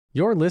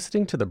You're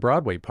listening to the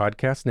Broadway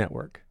Podcast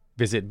Network.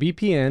 Visit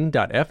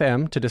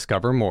bpn.fm to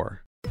discover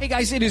more. Hey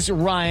guys, it is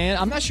Ryan.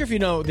 I'm not sure if you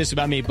know this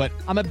about me, but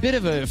I'm a bit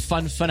of a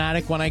fun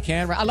fanatic when I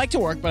can. I like to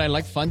work, but I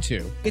like fun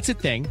too. It's a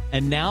thing.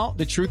 And now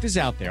the truth is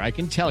out there. I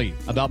can tell you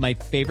about my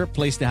favorite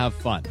place to have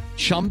fun.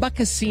 Chumba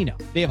Casino.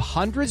 They have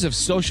hundreds of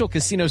social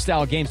casino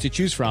style games to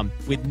choose from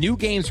with new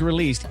games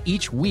released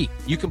each week.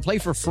 You can play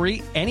for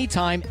free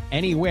anytime,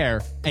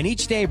 anywhere. And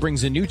each day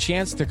brings a new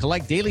chance to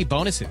collect daily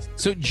bonuses.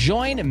 So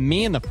join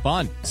me in the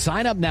fun.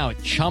 Sign up now at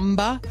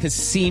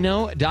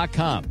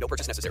ChumbaCasino.com. No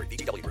purchase necessary.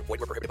 VGW Group. Void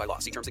where prohibited by law.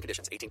 See terms and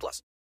conditions.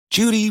 18+.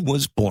 Judy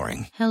was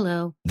boring.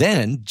 Hello.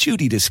 Then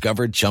Judy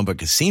discovered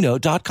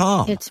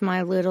ChumbaCasino.com. It's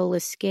my little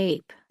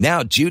escape.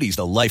 Now Judy's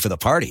the life of the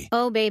party.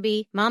 Oh,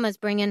 baby, mama's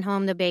bringing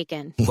home the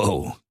bacon.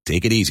 Whoa,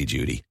 take it easy,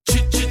 Judy.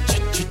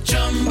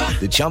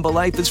 The Chumba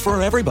life is for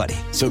everybody.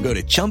 So go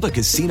to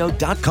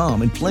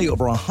ChumbaCasino.com and play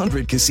over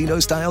 100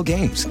 casino-style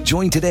games.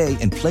 Join today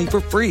and play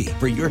for free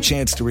for your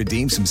chance to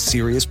redeem some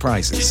serious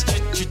prizes.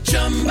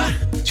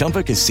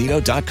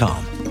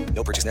 ChumbaCasino.com.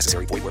 No purchase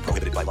necessary. Void where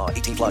prohibited by law.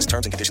 18+.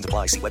 Terms and conditions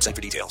apply. See website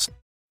for details.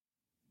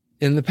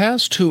 In the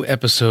past 2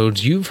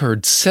 episodes, you've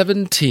heard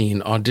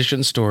 17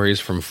 audition stories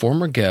from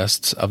former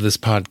guests of this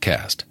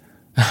podcast.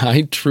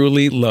 I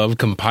truly love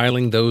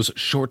compiling those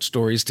short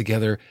stories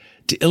together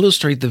to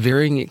illustrate the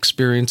varying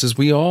experiences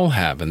we all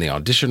have in the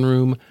audition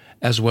room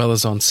as well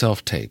as on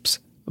self-tapes.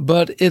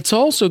 But it's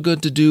also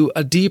good to do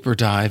a deeper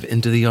dive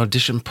into the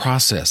audition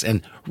process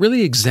and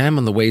really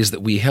examine the ways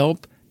that we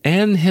help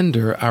and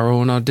hinder our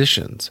own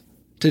auditions.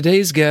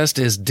 Today's guest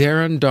is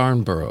Darren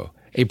Darnborough,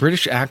 a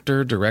British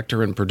actor,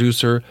 director, and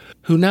producer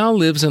who now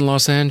lives in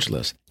Los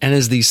Angeles and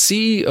is the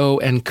CEO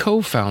and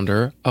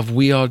co-founder of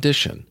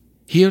WeAudition.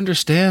 He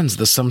understands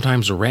the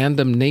sometimes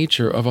random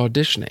nature of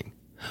auditioning,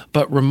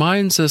 but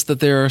reminds us that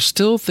there are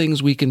still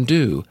things we can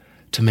do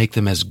to make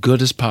them as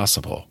good as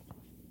possible.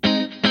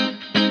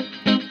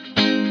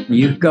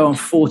 You go on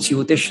 40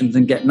 auditions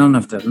and get none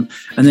of them,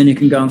 and then you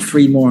can go on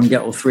 3 more and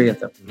get all 3 of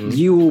them. Mm-hmm.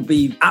 You will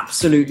be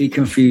absolutely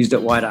confused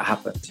at why that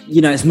happened.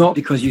 You know, it's not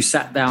because you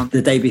sat down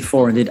the day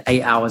before and did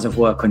 8 hours of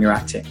work on your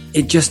acting.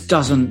 It just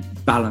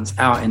doesn't balance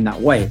out in that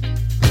way.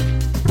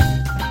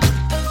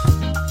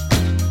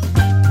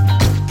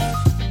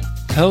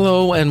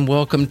 Hello and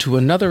welcome to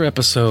another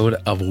episode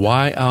of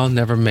Why I'll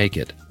Never Make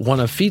It, one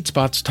of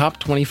FeedSpot's top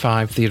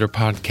 25 theater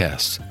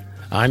podcasts.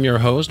 I'm your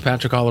host,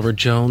 Patrick Oliver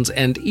Jones,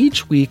 and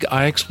each week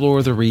I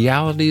explore the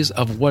realities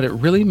of what it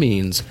really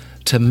means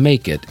to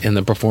make it in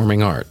the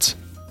performing arts.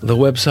 The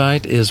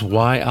website is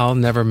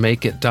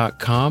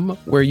whyillnevermakeit.com,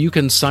 where you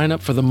can sign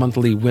up for the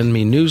monthly Win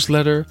Me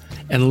newsletter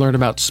and learn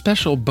about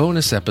special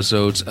bonus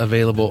episodes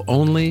available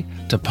only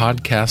to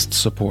podcast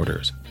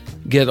supporters.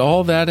 Get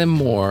all that and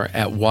more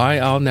at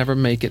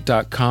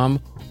whyillnevermakeit.com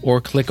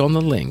or click on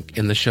the link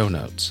in the show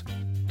notes.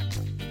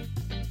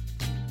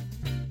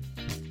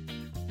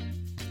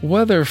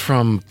 Whether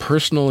from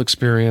personal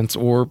experience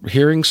or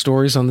hearing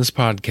stories on this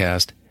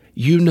podcast,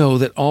 you know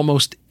that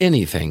almost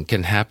anything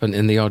can happen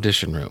in the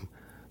audition room.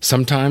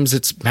 Sometimes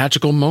it's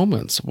magical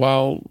moments,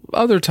 while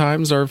other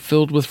times are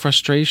filled with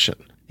frustration.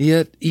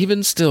 Yet,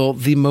 even still,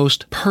 the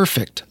most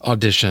perfect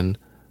audition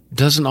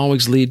doesn't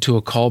always lead to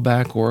a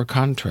callback or a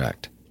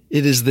contract.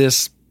 It is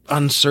this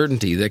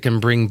uncertainty that can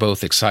bring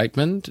both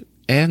excitement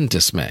and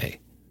dismay.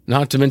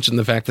 Not to mention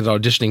the fact that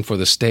auditioning for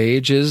the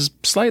stage is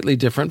slightly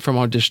different from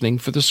auditioning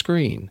for the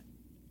screen.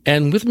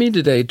 And with me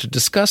today to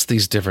discuss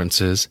these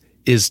differences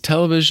is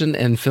television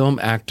and film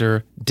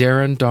actor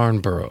Darren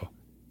Darnborough.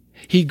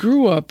 He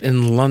grew up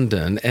in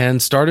London and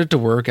started to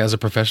work as a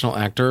professional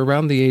actor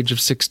around the age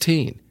of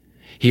 16.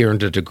 He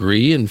earned a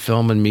degree in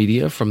film and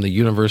media from the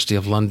University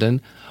of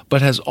London,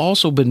 but has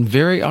also been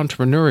very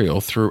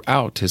entrepreneurial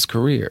throughout his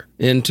career.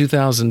 In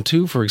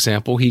 2002, for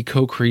example, he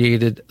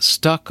co-created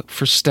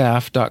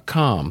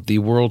StuckForStaff.com, the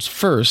world's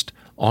first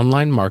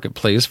online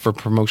marketplace for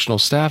promotional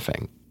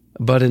staffing.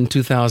 But in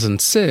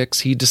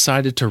 2006, he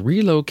decided to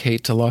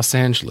relocate to Los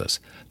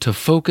Angeles to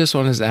focus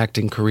on his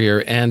acting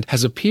career and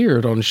has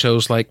appeared on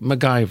shows like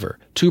MacGyver,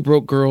 Two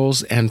Broke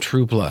Girls, and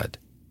True Blood.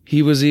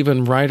 He was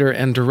even writer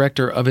and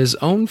director of his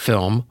own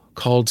film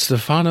called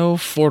Stefano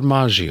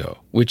Formaggio,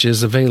 which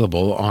is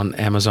available on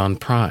Amazon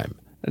Prime.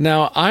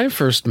 Now, I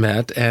first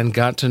met and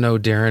got to know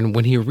Darren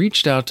when he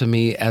reached out to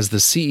me as the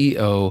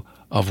CEO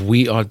of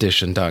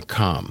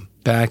WeAudition.com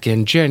back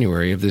in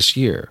January of this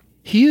year.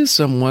 He is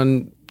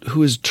someone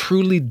who is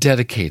truly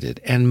dedicated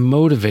and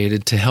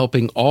motivated to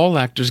helping all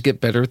actors get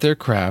better at their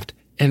craft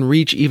and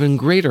reach even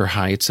greater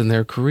heights in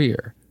their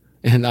career.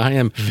 And I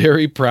am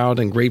very proud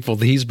and grateful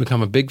that he's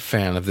become a big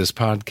fan of this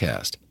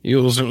podcast.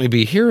 You'll certainly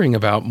be hearing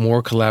about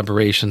more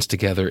collaborations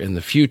together in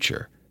the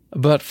future.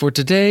 But for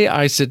today,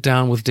 I sit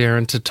down with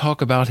Darren to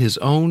talk about his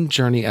own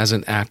journey as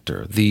an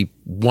actor, the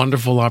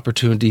wonderful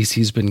opportunities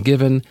he's been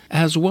given,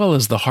 as well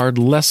as the hard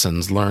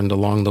lessons learned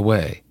along the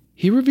way.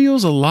 He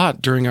reveals a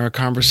lot during our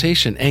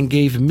conversation and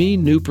gave me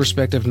new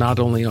perspective not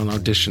only on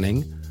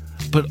auditioning,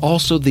 but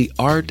also the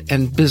art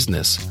and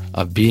business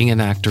of being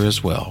an actor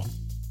as well.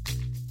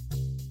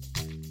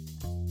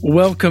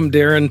 Welcome,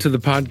 Darren, to the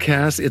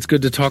podcast. It's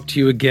good to talk to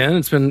you again.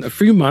 It's been a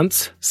few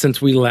months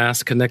since we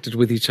last connected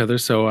with each other,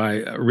 so I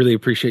really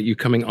appreciate you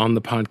coming on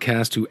the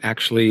podcast to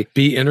actually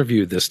be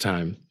interviewed this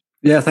time.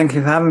 Yeah, thank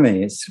you for having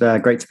me. It's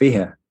great to be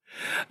here.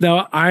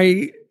 Now,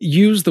 I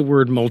use the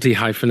word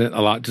multi-hyphenate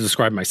a lot to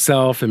describe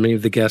myself and many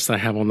of the guests I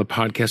have on the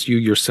podcast. You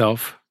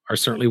yourself are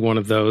certainly one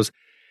of those.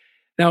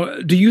 Now,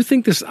 do you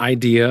think this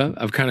idea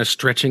of kind of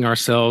stretching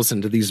ourselves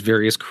into these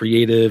various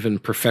creative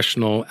and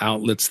professional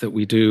outlets that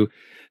we do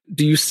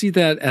you see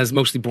that as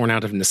mostly born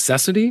out of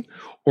necessity,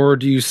 or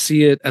do you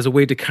see it as a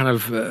way to kind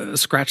of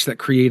scratch that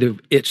creative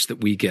itch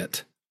that we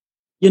get?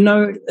 You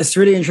know, it's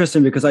really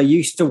interesting because I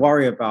used to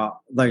worry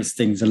about those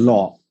things a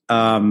lot.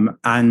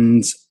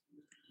 And,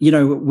 you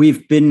know,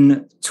 we've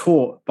been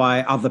taught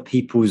by other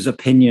people's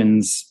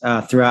opinions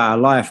throughout our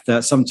life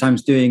that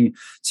sometimes doing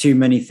too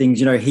many things,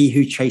 you know, he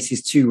who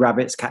chases two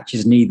rabbits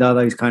catches neither,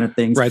 those kind of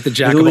things. Right, the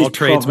jack of all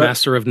trades,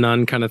 master of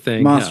none kind of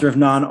thing. Master of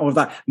none, all of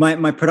that.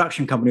 My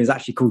production company is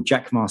actually called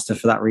Jackmaster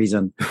for that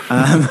reason.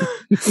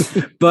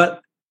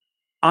 But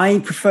I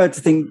prefer to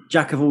think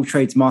jack of all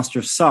trades, master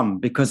of some,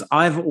 because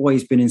I've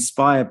always been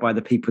inspired by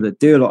the people that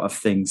do a lot of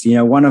things. You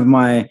know, one of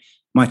my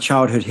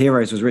childhood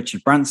heroes was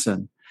Richard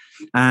Branson.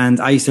 And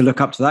I used to look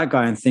up to that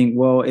guy and think,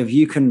 well, if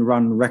you can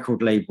run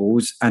record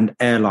labels and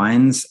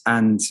airlines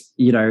and,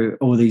 you know,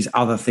 all these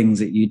other things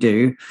that you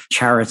do,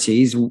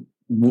 charities,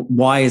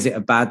 why is it a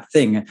bad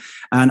thing?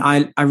 And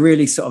I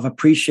really sort of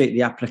appreciate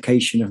the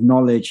application of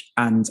knowledge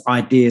and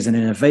ideas and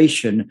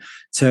innovation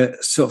to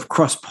sort of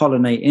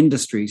cross-pollinate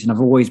industries. And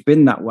I've always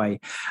been that way.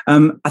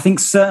 I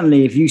think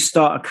certainly if you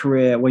start a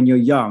career when you're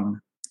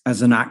young,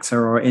 as an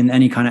actor or in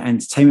any kind of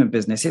entertainment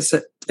business,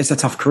 it's a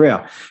tough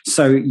career.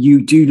 So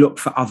you do look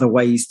for other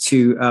ways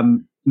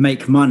to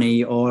make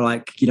money or,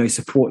 like, you know,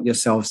 support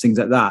yourselves, things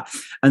like that.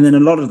 And then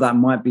a lot of that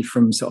might be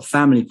from sort of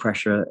family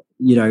pressure,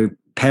 you know,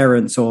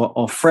 parents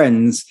or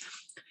friends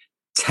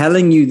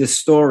telling you the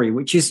story,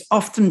 which is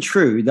often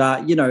true,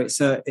 that, you know, it's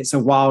a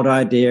wild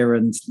idea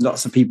and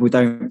lots of people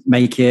don't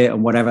make it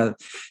and whatever,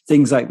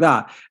 things like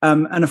that.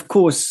 And of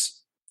course,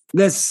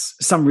 there's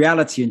some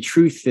reality and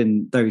truth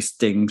in those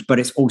things, but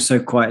it's also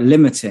quite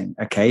limiting.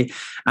 Okay.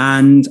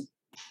 And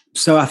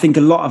so I think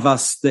a lot of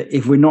us, that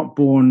if we're not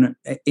born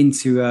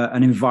into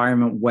an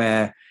environment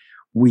where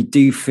we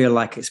do feel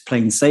like it's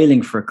plain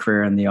sailing for a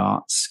career in the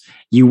arts,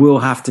 you will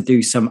have to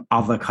do some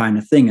other kind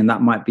of thing. And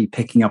that might be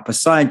picking up a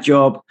side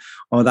job,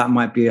 or that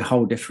might be a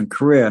whole different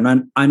career.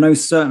 And I know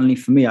certainly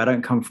for me, I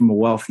don't come from a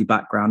wealthy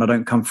background. I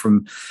don't come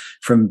from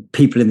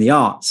people in the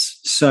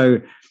arts.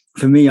 So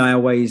for me, I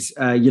always,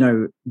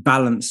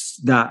 balance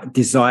that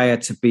desire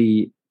to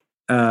be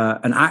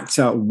an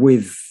actor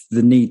with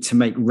the need to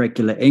make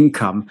regular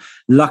income.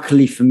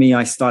 Luckily for me,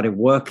 I started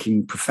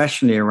working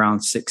professionally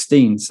around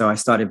 16. So I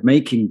started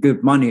making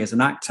good money as an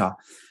actor.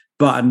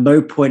 But at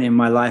no point in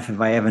my life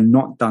have I ever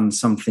not done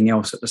something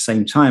else at the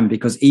same time,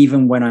 because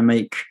even when I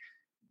make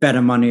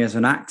better money as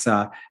an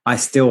actor, I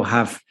still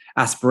have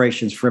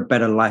aspirations for a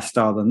better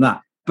lifestyle than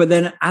that. But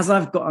then as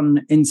I've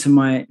gotten into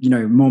my, you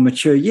know, more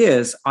mature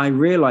years, I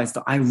realized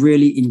that I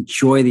really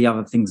enjoy the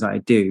other things that I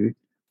do.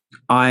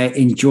 I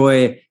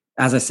enjoy,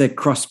 as I said,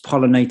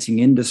 cross-pollinating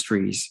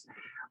industries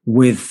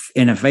with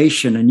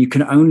innovation. And you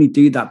can only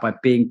do that by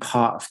being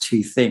part of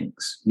two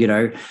things, you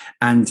know,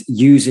 and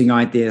using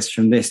ideas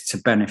from this to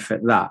benefit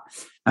that.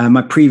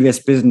 My previous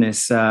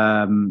business,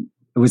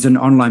 it was an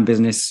online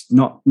business,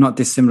 not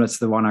dissimilar to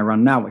the one I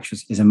run now, which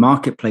is a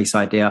marketplace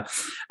idea.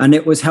 And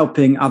it was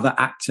helping other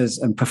actors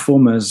and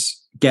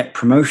performers get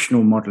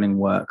promotional modeling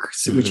work,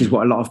 which is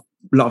what a lot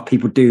of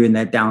people do in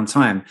their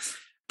downtime.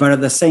 But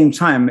at the same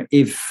time,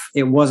 if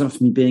it wasn't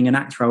for me being an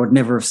actor, I would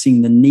never have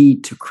seen the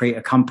need to create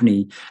a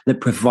company that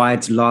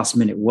provides last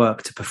minute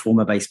work to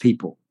performer-based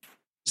people.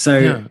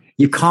 So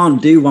you can't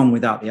do one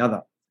without the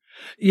other.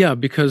 Yeah,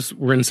 because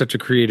we're in such a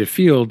creative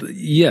field.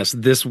 Yes,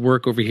 this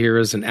work over here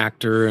as an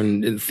actor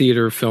and in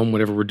theater, film,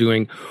 whatever we're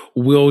doing,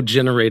 will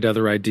generate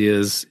other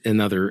ideas in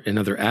other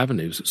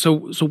avenues. So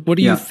what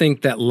do you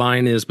think that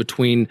line is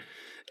between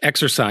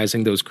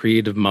exercising those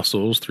creative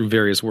muscles through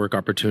various work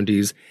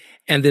opportunities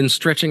and then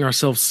stretching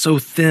ourselves so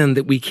thin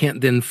that we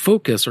can't then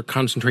focus or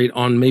concentrate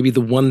on maybe the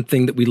one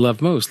thing that we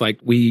love most, like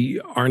we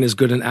aren't as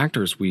good an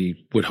actor as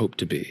we would hope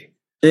to be?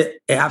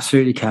 It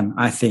absolutely can,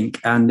 I think.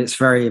 And it's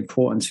very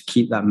important to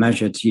keep that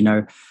measured. You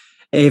know,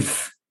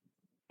 if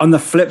on the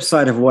flip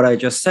side of what I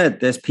just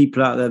said, there's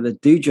people out there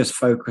that do just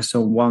focus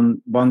on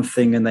one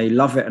thing and they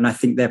love it. And I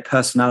think their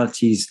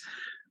personalities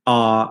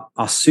are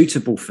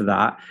suitable for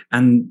that.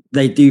 And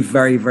they do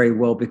very, very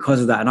well because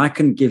of that. And I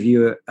can give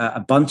you a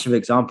bunch of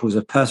examples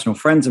of personal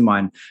friends of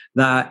mine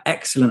that are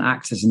excellent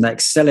actors and they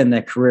excel in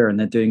their career and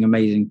they're doing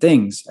amazing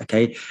things.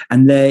 Okay.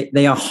 And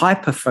they are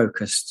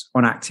hyper-focused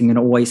on acting and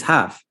always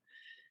have.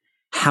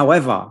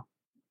 However,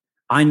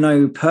 I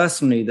know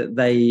personally that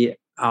they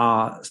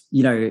are,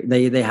 you know,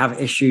 they have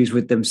issues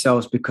with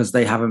themselves because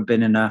they haven't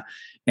been in a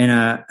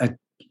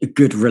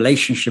good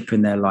relationship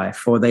in their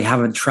life, or they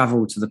haven't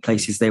traveled to the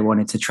places they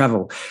wanted to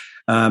travel,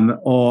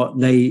 or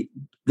they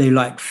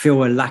like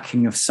feel a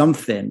lacking of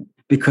something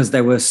because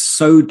they were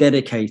so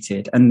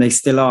dedicated, and they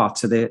still are,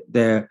 to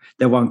their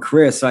one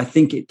career. So I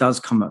think it does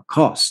come at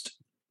cost.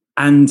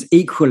 And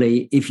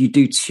equally, if you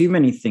do too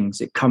many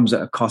things, it comes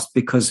at a cost,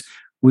 because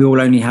we all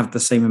only have the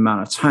same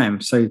amount of time.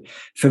 So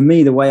for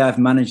me, the way I've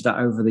managed that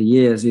over the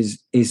years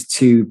is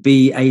to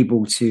be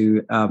able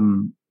to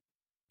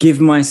give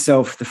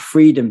myself the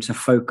freedom to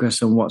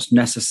focus on what's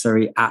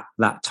necessary at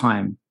that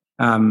time.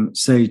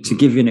 So to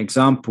give you an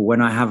example,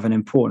 when I have an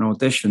important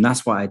audition,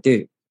 that's what I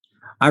do.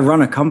 I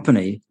run a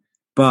company,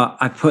 but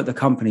I put the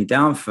company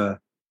down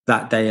for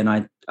that day, and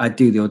I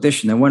do the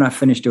audition. And when I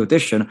finish the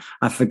audition,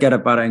 I forget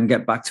about it and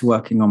get back to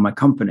working on my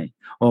company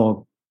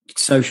or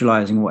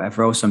socializing,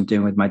 whatever else I'm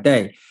doing with my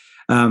day.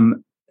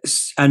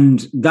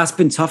 And that's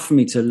been tough for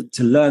me to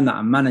learn that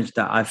and manage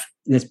that.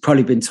 There's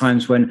probably been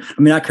times when,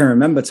 I can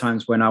remember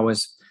times when I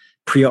was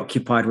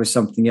preoccupied with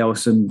something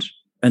else and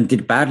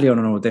did badly on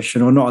an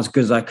audition, or not as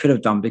good as I could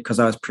have done because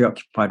I was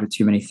preoccupied with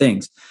too many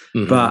things.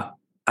 Mm-hmm. But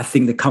I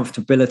think the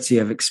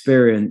comfortability of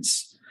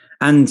experience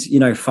and,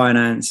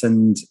 finance,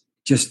 and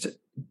just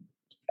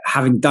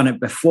having done it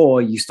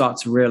before, you start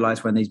to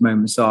realize when these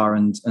moments are,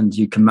 and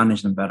you can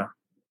manage them better.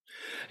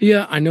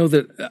 Yeah, I know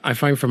that I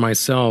find for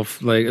myself,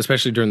 like,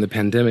 especially during the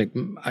pandemic,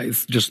 I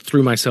just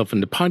threw myself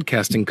into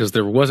podcasting because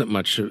there wasn't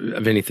much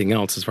of anything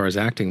else as far as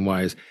acting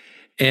wise.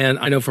 And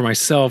I know for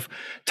myself,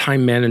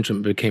 time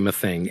management became a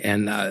thing.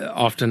 And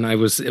often it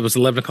was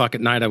 11 o'clock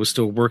at night, I was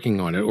still working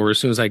on it. Or as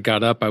soon as I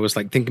got up, I was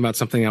like thinking about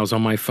something. I was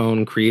on my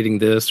phone creating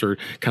this or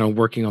kind of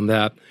working on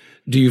that.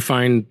 Do you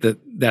find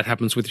that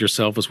happens with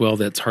yourself as well,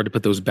 that it's hard to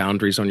put those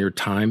boundaries on your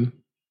time?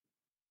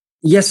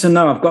 Yes and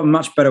no. I've gotten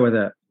much better with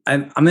it.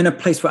 I'm in a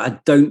place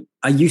where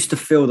I used to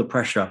feel the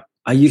pressure.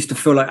 I used to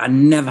feel like I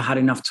never had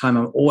enough time.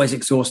 I'm always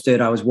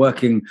exhausted. I was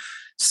working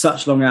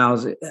such long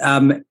hours.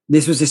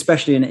 This was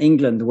especially in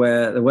England,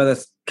 where the weather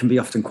can be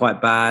often quite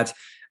bad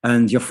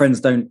and your friends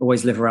don't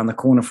always live around the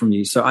corner from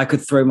you. So I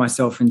could throw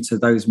myself into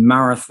those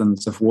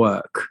marathons of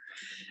work,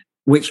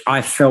 which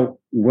I felt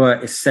were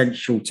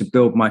essential to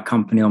build my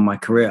company or my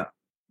career,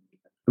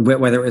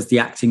 whether it was the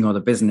acting or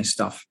the business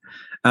stuff.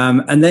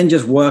 And then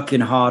just working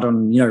hard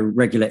on,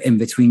 regular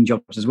in-between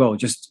jobs as well,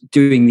 just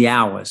doing the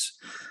hours.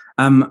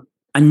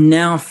 I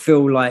now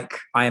feel like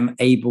I am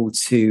able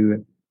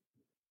to,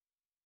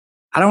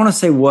 I don't want to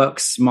say work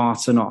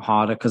smarter, not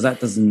harder, because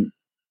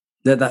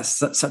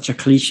that's such a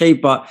cliche,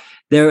 but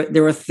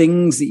there are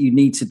things that you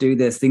need to do.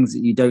 There's things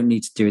that you don't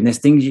need to do. And there's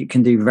things you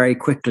can do very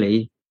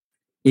quickly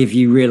if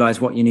you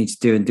realize what you need to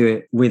do and do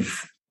it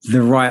with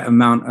the right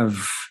amount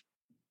of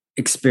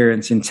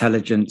experience,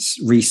 intelligence,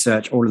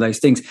 research, all of those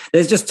things.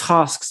 There's just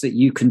tasks that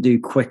you can do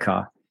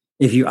quicker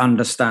if you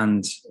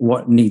understand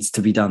what needs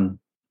to be done.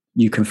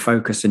 You can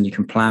focus and you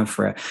can plan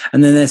for it.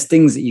 And then there's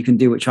things that you can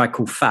do, which I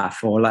call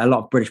faff, or like a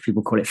lot of British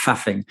people call it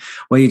faffing,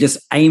 where you're just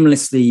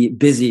aimlessly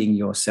busying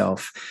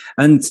yourself.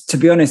 And to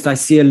be honest, I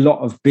see a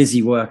lot of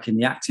busy work in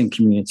the acting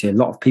community. A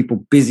lot of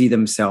people busy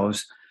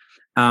themselves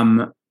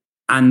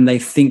and they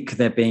think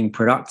they're being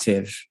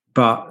productive,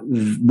 but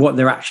what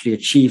they're actually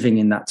achieving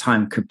in that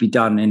time could be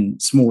done in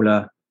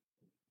smaller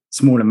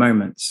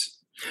moments.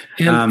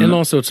 And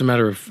also it's a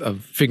matter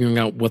of figuring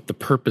out what the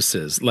purpose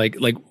is. Like,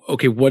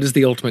 okay, what is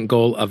the ultimate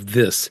goal of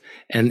this?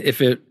 And if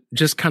it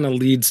just kind of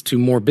leads to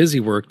more busy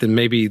work, then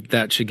maybe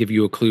that should give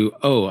you a clue.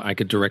 Oh, I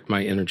could direct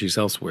my energies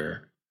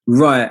elsewhere.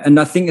 Right. And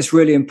I think it's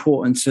really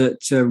important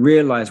to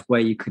realize where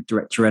you could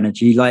direct your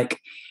energy. Like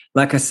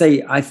I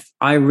say,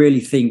 I really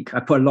think I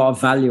put a lot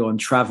of value on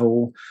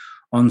travel,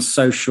 on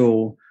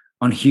social,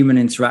 on human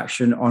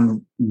interaction,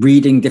 on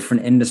reading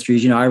different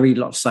industries. I read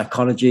a lot of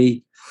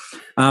psychology.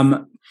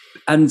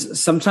 And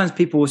sometimes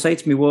people will say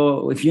to me,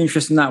 well, if you're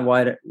interested in that,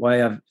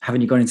 why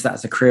haven't you gone into that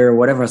as a career or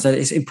whatever? I said,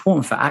 it's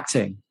important for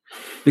acting.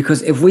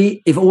 Because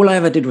if all I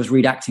ever did was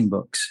read acting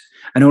books,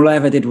 and all I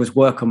ever did was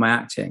work on my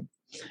acting,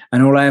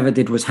 and all I ever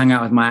did was hang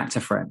out with my actor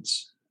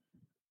friends,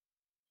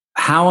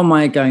 how am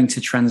I going to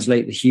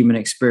translate the human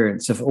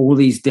experience of all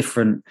these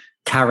different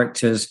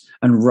characters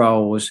and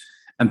roles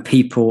and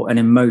people and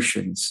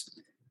emotions?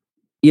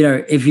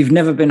 If you've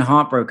never been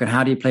heartbroken,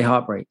 how do you play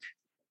heartbreak?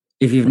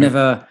 If you've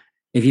never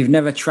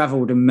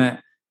traveled and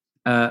met,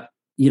 a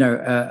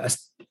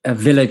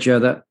villager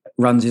that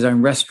runs his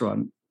own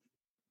restaurant,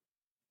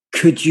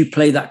 could you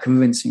play that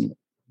convincingly?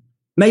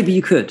 Maybe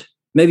you could,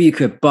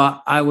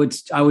 but I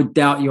would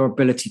doubt your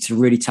ability to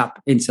really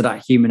tap into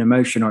that human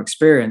emotion or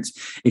experience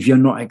if you're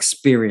not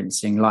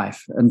experiencing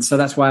life. And so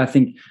that's why I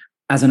think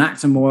as an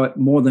actor,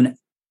 more than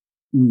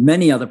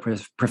many other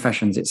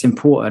professions, it's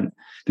important,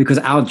 because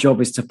our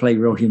job is to play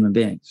real human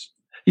beings.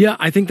 Yeah,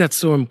 I think that's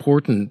so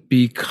important,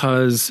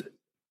 because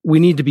we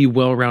need to be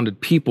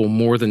well-rounded people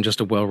more than just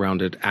a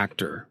well-rounded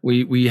actor.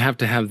 We have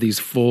to have these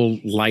full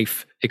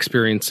life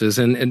experiences.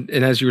 And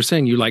as you were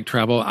saying, you like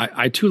travel.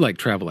 I too like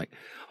traveling.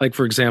 Like,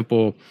 for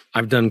example,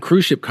 I've done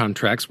cruise ship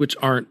contracts, which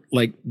aren't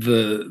like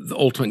the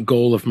ultimate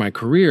goal of my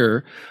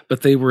career,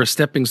 but they were a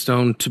stepping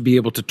stone to be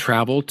able to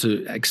travel,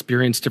 to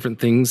experience different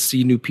things,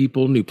 see new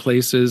people, new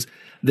places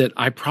that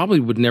I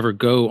probably would never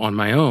go on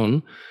my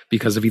own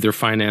because of either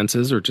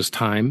finances or just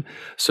time.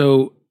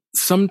 So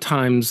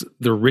sometimes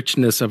the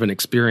richness of an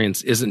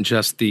experience isn't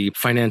just the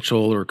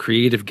financial or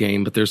creative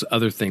gain, but there's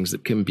other things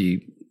that can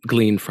be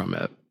gleaned from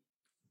it.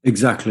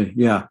 Exactly.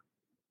 Yeah.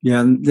 Yeah.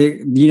 And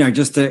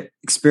just the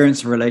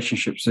experience of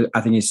relationships,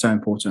 I think, is so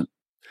important.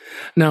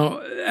 Now,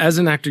 as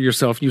an actor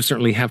yourself, you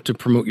certainly have to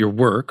promote your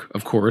work,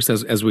 of course,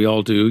 as we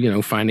all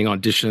do, finding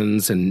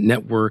auditions and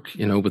network,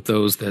 with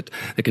those that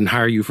can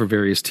hire you for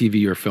various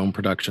TV or film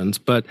productions.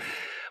 But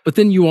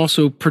then you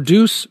also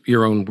produce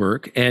your own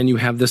work, and you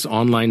have this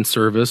online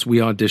service,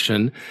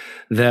 WeAudition,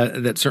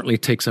 that certainly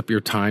takes up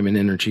your time and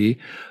energy.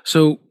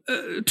 So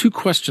 2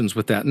 questions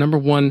with that. Number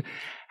 1,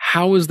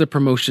 how is the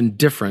promotion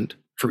different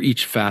for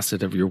each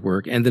facet of your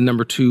work? And then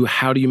number 2,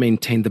 how do you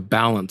maintain the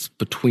balance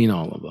between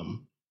all of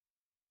them?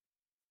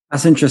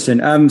 That's interesting.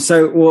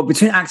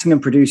 Between acting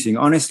and producing,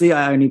 honestly,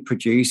 I only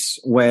produce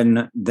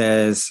when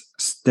there's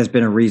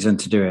been a reason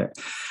to do it.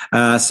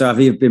 So I've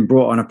either been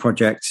brought on a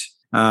project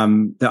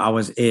that I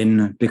was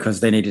in because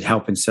they needed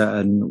help in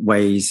certain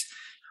ways,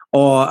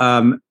 or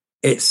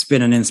it's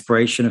been an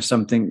inspiration of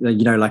something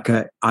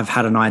that, I've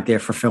had an idea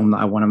for a film that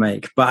I want to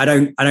make, but I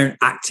don't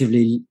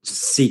actively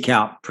seek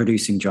out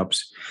producing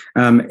jobs.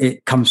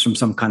 It comes from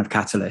some kind of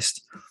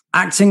catalyst.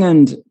 Acting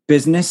and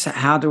business,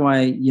 how do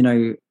I,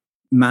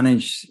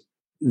 manage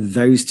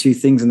those 2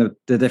 things and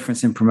the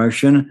difference in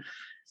promotion?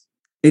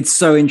 It's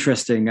so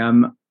interesting.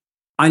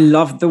 I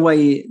love the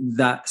way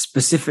that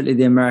specifically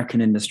the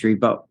American industry,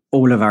 but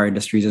all of our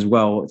industries as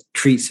well,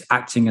 treats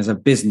acting as a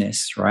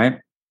business,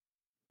 right?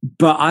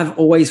 But I've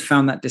always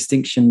found that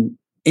distinction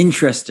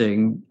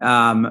interesting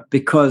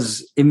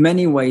because in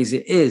many ways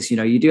it is,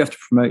 you do have to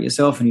promote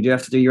yourself and you do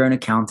have to do your own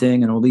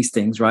accounting and all these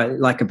things, right?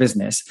 Like a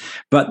business.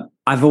 But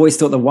I've always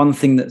thought the one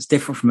thing that's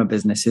different from a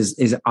business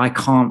is I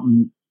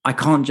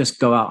can't just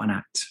go out and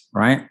act,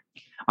 right?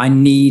 I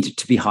need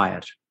to be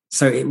hired.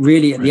 So it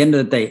really, at the end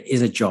of the day,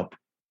 is a job,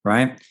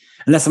 right?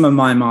 Unless I'm a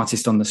mime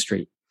artist on the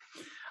street,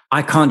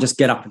 I can't just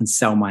get up and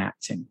sell my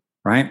acting,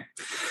 right?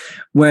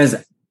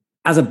 Whereas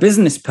as a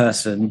business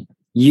person,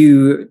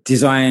 you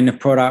design a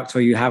product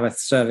or you have a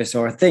service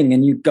or a thing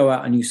and you go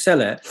out and you sell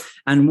it.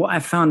 And what I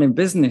found in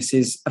business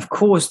is, of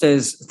course,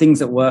 there's things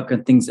that work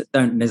and things that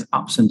don't, and there's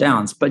ups and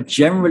downs. But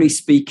generally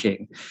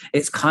speaking,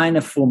 it's kind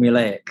of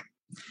formulaic.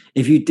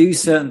 If you do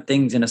certain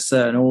things in a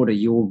certain order,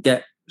 you will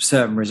get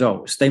certain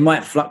results. They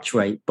might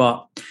fluctuate,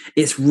 but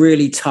it's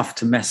really tough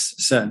to mess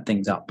certain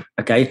things up,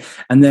 okay?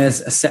 And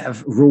there's a set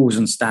of rules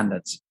and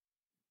standards.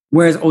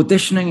 Whereas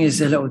auditioning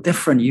is a little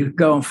different. You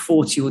go on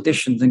 40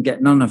 auditions and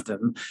get none of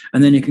them,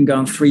 and then you can go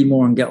on 3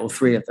 more and get all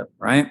 3 of them,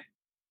 right?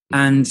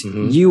 And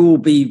you will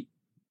be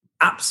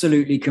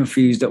absolutely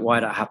confused at why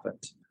that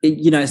happened.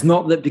 It's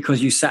not that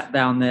because you sat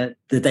down there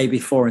the day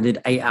before and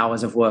did 8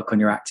 hours of work on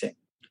your acting.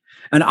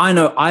 And I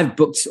know I've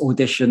booked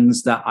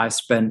auditions that I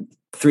spent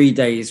 3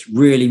 days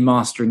really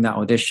mastering that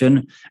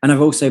audition. And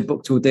I've also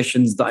booked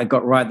auditions that I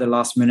got right at the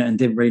last minute and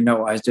didn't really know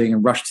what I was doing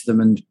and rushed to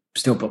them and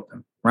still booked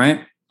them,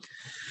 right?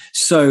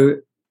 So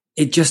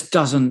it just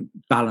doesn't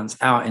balance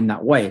out in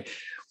that way.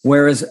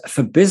 Whereas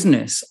for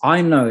business,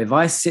 I know if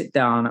I sit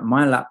down at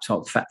my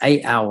laptop for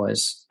 8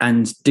 hours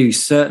and do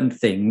certain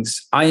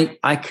things, I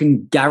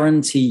can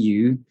guarantee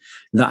you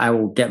that I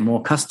will get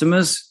more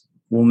customers,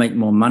 will make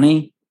more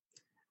money,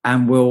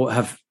 and will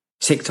have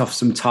ticked off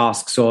some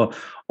tasks or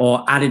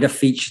added a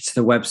feature to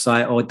the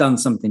website or done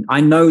something. I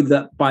know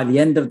that by the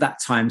end of that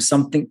time,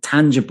 something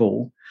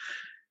tangible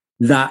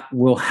that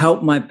will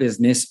help my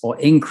business or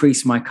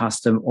increase my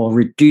custom or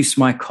reduce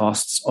my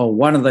costs or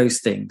one of those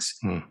things,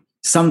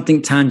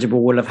 something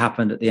tangible will have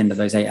happened at the end of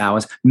those 8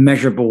 hours,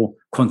 measurable,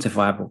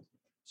 quantifiable.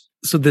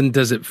 So then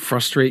does it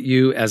frustrate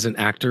you as an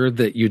actor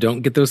that you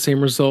don't get those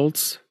same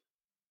results?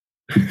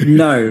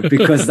 No,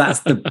 because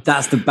that's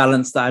the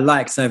balance that I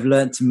like. So I've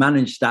learned to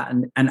manage that,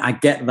 and I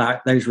get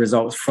those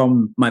results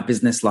from my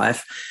business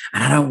life,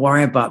 and I don't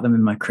worry about them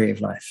in my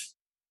creative life.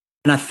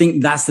 And I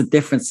think that's the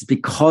difference,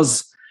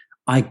 because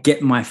I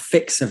get my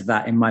fix of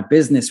that in my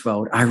business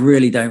world. I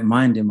really don't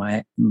mind in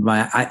I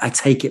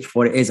take it for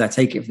what it is. I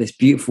take it for this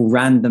beautiful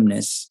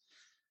randomness.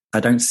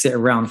 I don't sit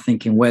around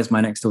thinking, where's my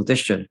next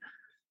audition?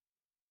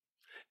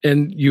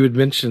 And you had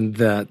mentioned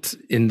that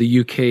in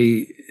the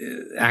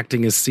UK,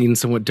 acting is seen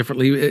somewhat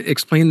differently.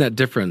 Explain that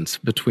difference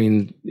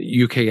between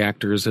UK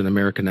actors and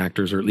American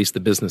actors, or at least the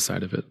business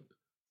side of it.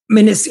 I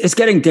mean, it's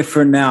getting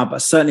different now,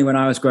 but certainly when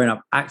I was growing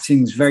up,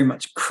 acting is very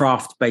much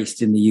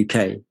craft-based in the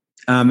UK.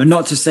 And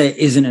not to say it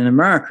isn't in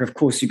America. Of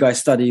course, you guys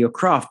study your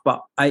craft,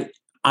 but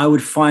I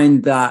would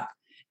find that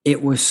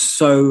it was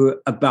so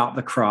about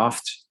the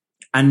craft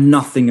and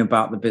nothing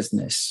about the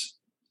business.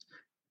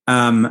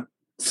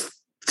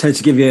 So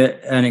to give you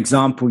an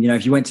example,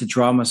 if you went to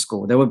drama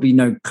school, there would be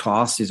no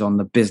classes on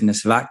the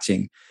business of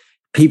acting.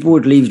 People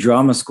would leave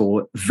drama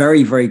school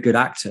very, very good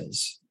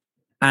actors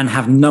and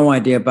have no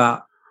idea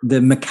about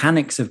the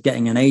mechanics of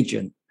getting an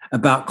agent,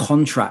 about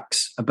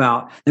contracts,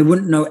 they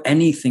wouldn't know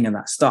anything of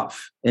that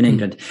stuff in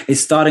England. It's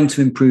starting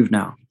to improve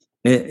now.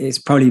 It's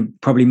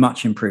probably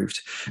much improved.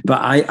 But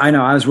I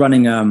know I was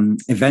running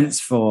events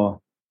for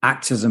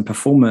actors and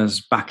performers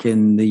back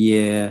in the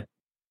year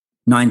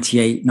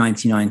 98,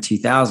 99,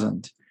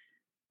 2000.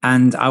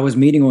 And I was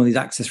meeting all these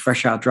actors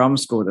fresh out of drama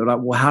school. They were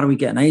like, well, how do we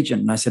get an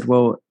agent? And I said,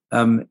 well,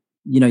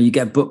 you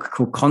get a book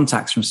called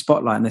Contacts from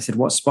Spotlight. And they said,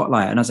 what's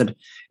Spotlight? And I said,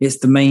 it's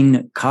the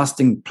main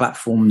casting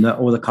platform that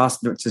all the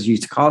casting directors use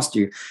to cast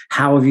you.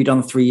 How have you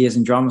done 3 years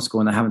in drama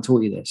school and they haven't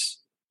taught you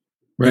this?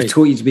 Right. They've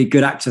taught you to be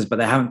good actors, but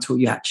they haven't taught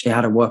you actually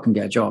how to work and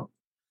get a job.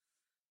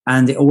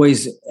 And it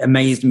always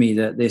amazed me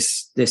that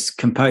this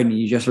component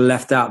you just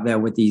left out there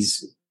with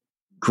these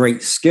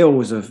great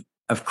skills of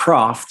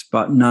craft,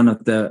 but none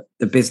of the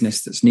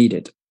business that's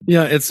needed.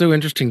 Yeah, it's so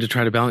interesting to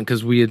try to balance,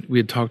 because we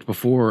had talked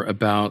before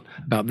about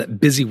that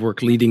busy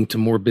work leading to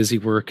more busy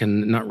work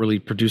and not really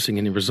producing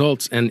any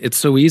results. And it's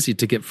so easy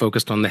to get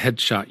focused on the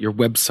headshot, your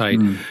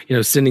website,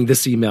 sending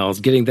this emails,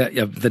 getting that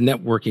the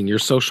networking, your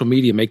social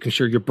media, making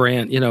sure your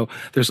brand,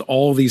 there's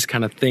all these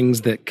kind of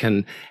things that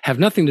can have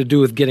nothing to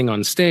do with getting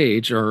on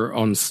stage or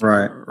on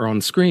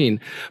screen,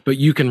 but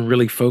you can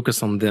really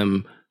focus on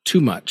them too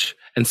much.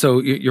 And so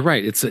you're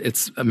right.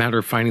 It's a matter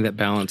of finding that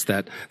balance,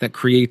 that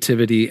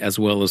creativity as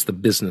well as the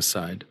business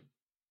side.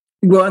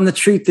 Well, and the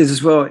truth is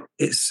as well,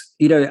 it's,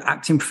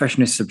 acting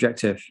profession is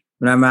subjective,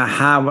 no matter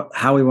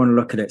how we want to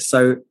look at it.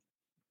 So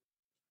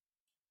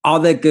are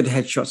there good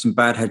headshots and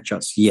bad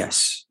headshots?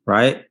 Yes.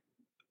 Right.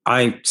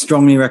 I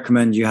strongly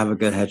recommend you have a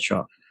good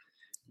headshot.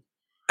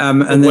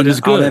 And what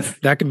is good?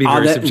 That can be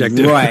very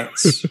subjective.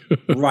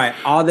 Right.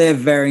 Are there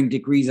varying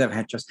degrees of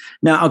headshots?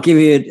 Now, I'll give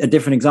you a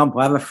different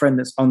example. I have a friend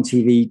that's on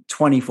TV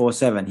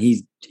 24/7.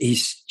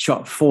 He's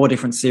shot 4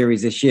 different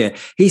series this year.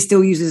 He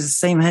still uses the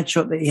same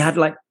headshot that he had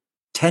like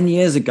 10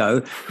 years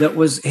ago. That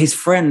was his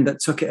friend that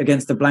took it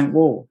against the blank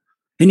wall,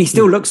 and he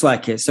still looks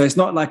like it. So it's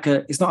not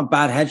a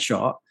bad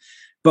headshot.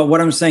 But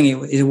what I'm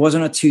saying, it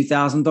wasn't a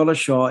 $2,000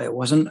 shot. It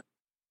wasn't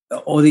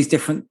all these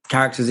different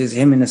characters. Is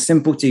him in a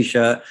simple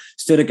t-shirt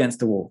stood against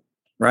the wall,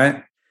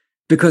 right?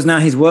 Because now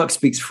his work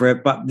speaks for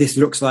it, but this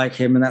looks like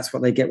him, and that's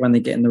what they get when they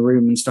get in the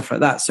room and stuff like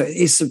that. So it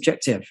is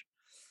subjective.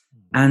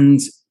 And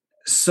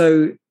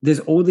so there's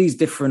all these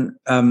different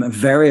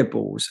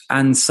variables,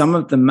 and some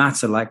of them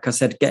matter. Like I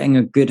said, getting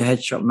a good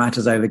headshot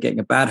matters over getting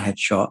a bad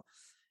headshot.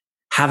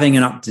 Having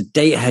an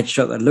up-to-date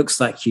headshot that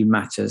looks like you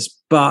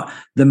matters, but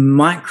the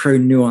micro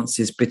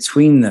nuances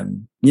between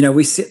them,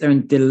 we sit there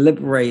and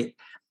deliberate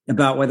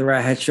about whether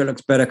our headshot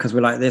looks better because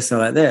we're like this or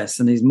like this,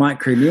 and these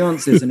micro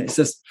nuances. And it's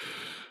just,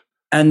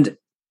 and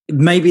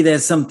maybe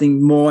there's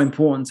something more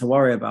important to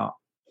worry about.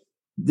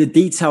 The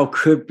detail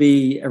could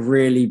be a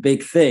really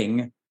big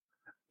thing,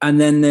 and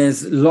then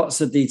there's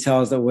lots of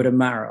details that wouldn't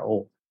matter at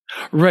all.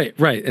 Right.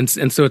 And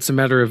so it's a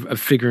matter of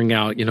figuring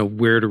out,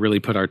 where to really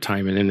put our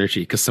time and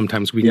energy, because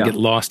sometimes we can get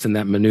lost in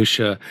that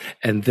minutia,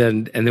 and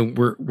then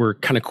we're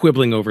kind of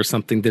quibbling over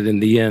something that in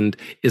the end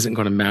isn't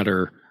going to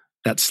matter,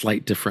 that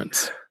slight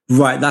difference.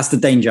 Right, that's the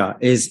danger.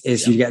 Is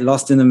you get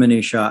lost in the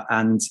minutia,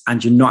 and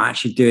you're not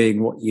actually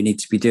doing what you need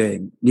to be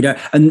doing.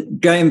 And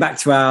going back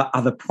to our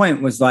other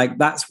point was like,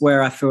 that's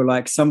where I feel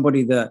like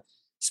somebody that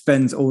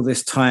spends all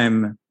this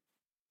time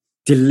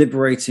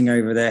deliberating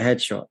over their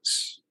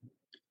headshots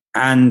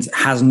and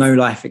has no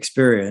life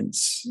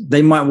experience,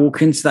 they might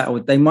walk into that, or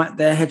their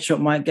headshot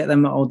might get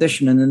them an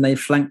audition, and then they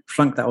flunk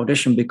that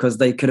audition because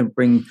they couldn't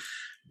bring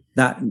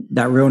that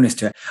realness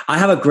to it. I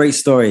have a great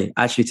story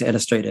actually to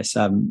illustrate this.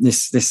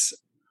 This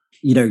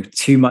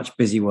too much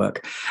busy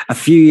work. A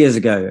few years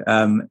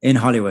ago, in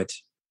Hollywood,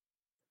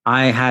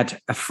 I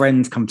had a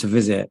friend come to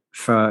visit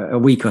for a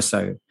week or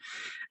so.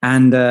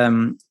 And,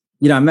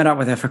 I met up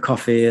with her for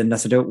coffee, and I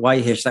said, why are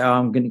you here? She's like,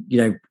 I'm going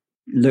to,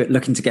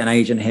 looking to get an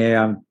agent here.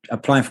 I'm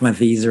applying for my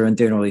visa and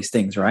doing all these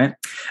things, right?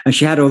 And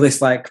she had all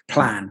this like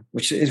plan,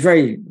 which is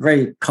very,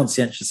 very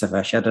conscientious of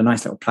her. She had a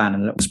nice little plan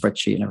and a little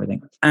spreadsheet and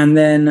everything. And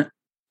then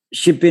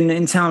she'd been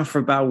in town for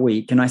about a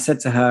week. And I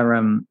said to her,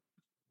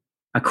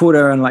 I called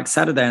her on like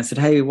Saturday and said,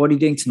 hey, what are you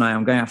doing tonight?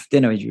 I'm going out for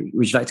dinner. Would you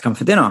like to come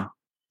for dinner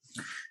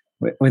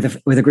with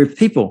a group of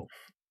people?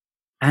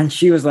 And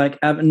she was like,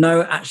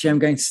 no, actually, I'm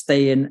going to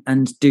stay in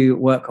and do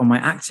work on my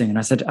acting. And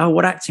I said, oh,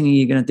 what acting are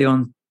you going to do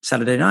on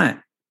Saturday night?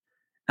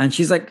 And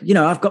she's like,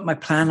 I've got my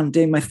plan. I'm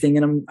doing my thing,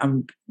 and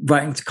I'm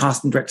writing to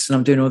casting directors, and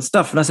I'm doing all the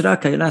stuff. And I said,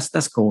 okay,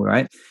 that's cool,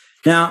 right?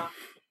 Now,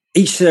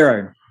 each to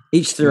their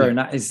own.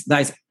 That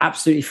is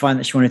absolutely fine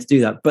that she wanted to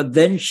do that. But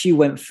then she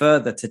went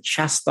further to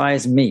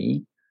chastise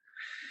me,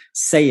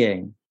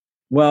 saying,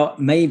 well,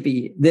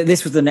 maybe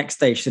this was the next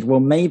day. She said,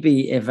 well,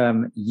 maybe if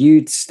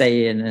you'd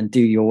stay in and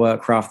do your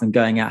work rather than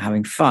going out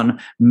having fun,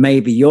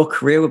 maybe your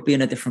career would be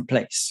in a different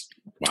place.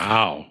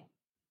 Wow.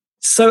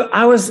 So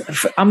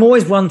I'm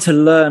always one to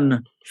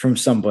learn from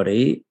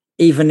somebody,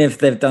 even if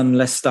they've done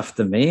less stuff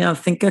than me. I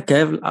think,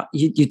 okay,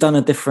 you've done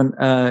a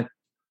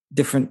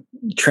different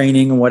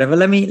training or whatever.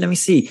 Let me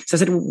see. So I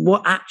said, well,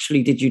 what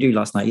actually did you do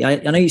last night?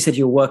 I know you said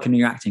you were working on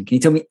your acting. Can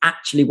you tell me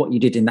actually what you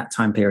did in that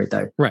time period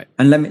though? Right.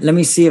 And let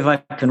me see if I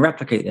can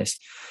replicate this.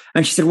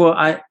 And she said, well,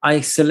 I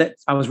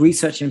was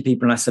researching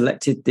people, and I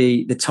selected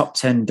the top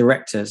 10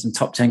 directors and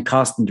top 10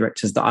 casting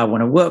directors that I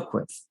want to work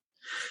with.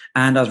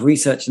 And I was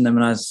researching them,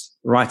 and I was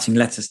writing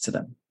letters to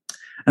them.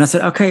 And I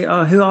said, okay,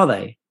 who are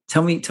they?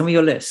 Tell me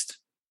your list.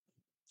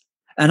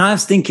 And I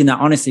was thinking that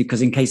honestly,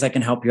 because in case I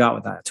can help you out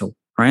with that at all,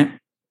 right?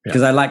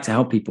 Because I like to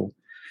help people.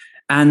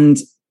 And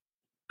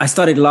I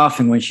started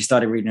laughing when she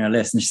started reading her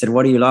list, and she said,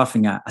 "What are you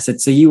laughing at?" I said,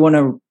 "So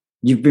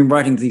you've been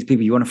writing to these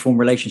people, you want to form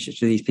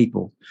relationships with these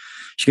people?"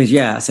 She goes,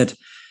 "Yeah." I said,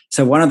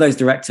 "So one of those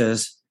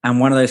directors and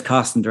one of those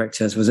casting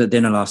directors was at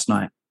dinner last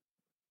night.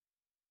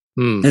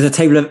 There's a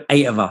table of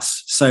 8 of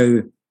us.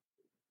 So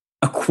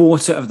a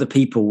quarter of the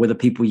people were the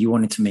people you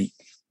wanted to meet."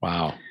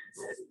 Wow.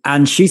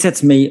 And she said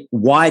to me,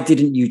 "Why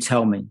didn't you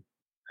tell me?"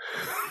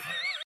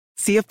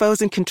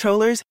 CFOs and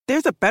controllers,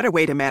 there's a better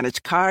way to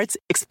manage cards,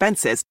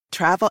 expenses,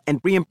 travel,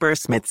 and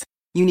reimbursements.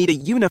 You need a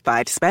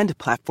unified spend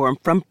platform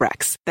from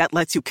Brex that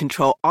lets you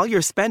control all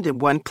your spend in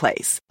one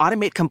place,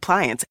 automate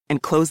compliance,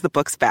 and close the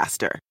books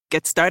faster.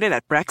 Get started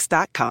at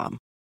Brex.com.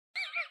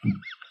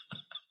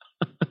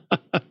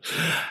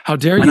 How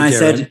dare you, and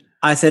Darren?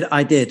 I said,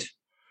 I did.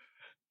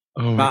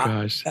 Oh my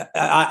gosh.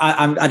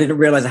 I didn't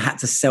realize I had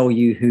to sell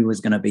you who was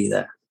going to be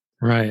there.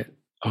 Right.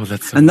 Oh,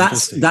 that's so and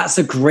that's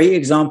a great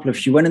example of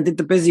she went and did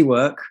the busy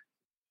work,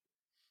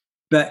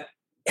 but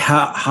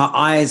her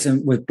eyes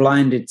were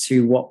blinded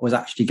to what was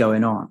actually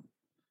going on.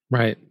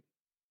 Right.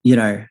 You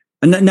know,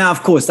 and now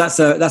of course that's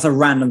a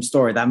random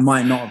story. That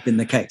might not have been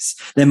the case.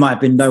 There might have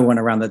been no one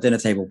around the dinner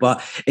table,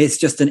 but it's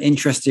just an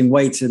interesting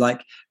way to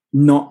like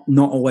not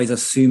always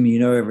assume you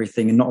know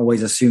everything, and not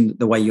always assume that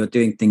the way you're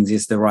doing things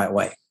is the right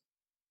way.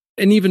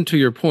 And even to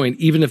your point,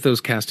 even if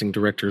those casting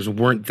directors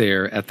weren't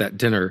there at that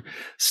dinner,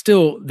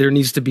 still there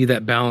needs to be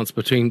that balance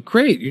between,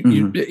 great,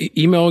 you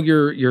email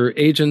your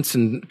agents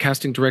and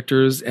casting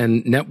directors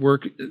and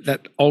network,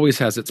 that always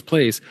has its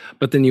place,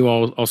 but then you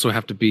also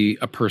have to be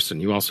a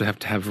person. You also have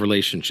to have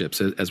relationships,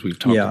 as we've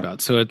talked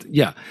about. So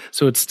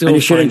it's still. And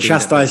you shouldn't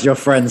chastise your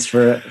friends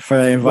for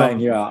inviting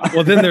you out.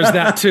 Well, then there's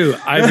that too.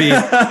 I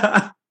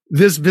mean,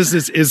 this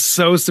business is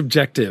so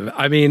subjective.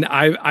 I mean,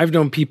 I've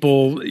known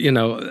people, you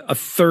know, a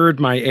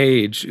third my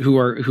age who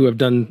have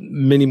done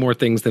many more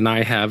things than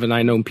I have, and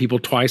I know people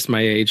twice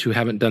my age who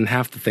haven't done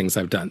half the things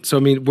I've done. So I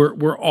mean,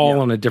 we're all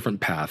on a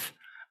different path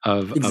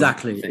of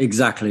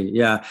exactly.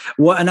 Yeah.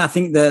 And I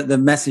think the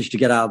message to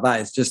get out of that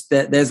is just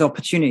that there's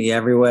opportunity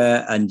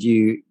everywhere, and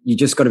you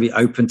just got to be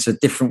open to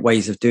different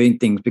ways of doing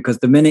things, because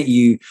the minute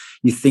you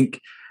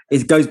think,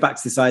 it goes back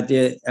to this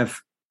idea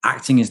of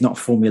acting is not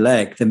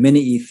formulaic. The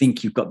minute you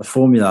think you've got the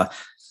formula,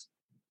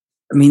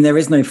 I mean, there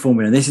is no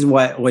formula. And this is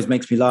why it always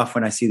makes me laugh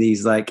when I see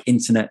these like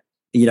internet,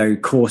 you know,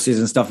 courses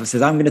and stuff that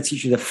says, "I'm going to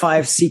teach you the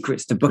 5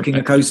 secrets to booking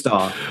a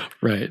co-star."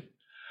 Right.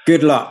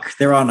 Good luck.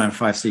 There are no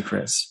 5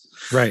 secrets.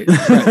 Right.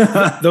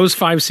 Those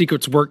 5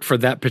 secrets work for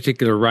that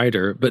particular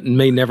writer, but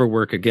may never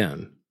work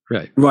again.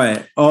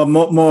 Right. Or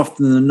more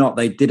often than not,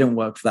 they didn't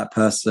work for that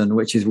person,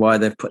 which is why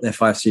they've put their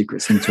 5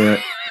 secrets into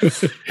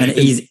an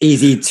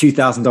easy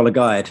 $2,000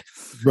 guide.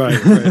 Right,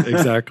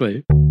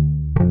 exactly.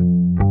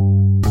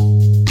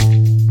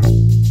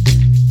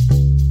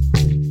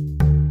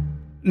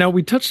 Now,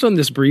 we touched on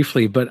this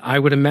briefly, but I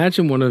would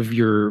imagine one of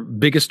your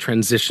biggest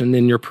transition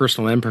in your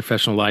personal and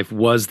professional life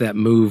was that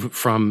move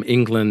from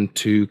England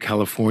to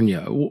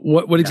California.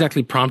 What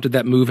exactly prompted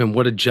that move, and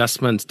what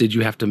adjustments did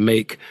you have to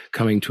make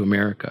coming to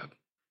America?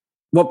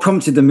 What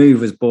prompted the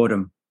move was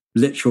boredom.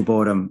 Literal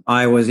boredom.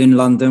 I was in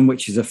London,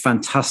 which is a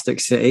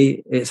fantastic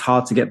city. It's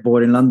hard to get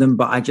bored in London,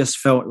 but I just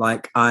felt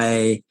like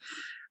I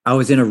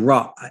was in a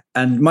rut,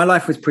 and my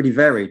life was pretty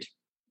varied,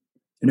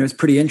 and it was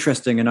pretty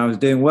interesting, and I was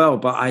doing well,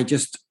 but I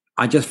just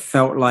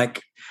felt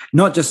like,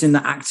 not just in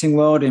the acting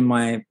world, in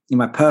my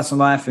personal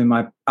life, in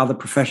my other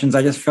professions,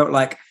 I just felt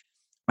like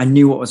I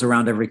knew what was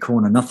around every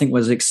corner. Nothing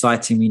was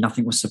exciting me.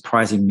 Nothing was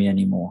surprising me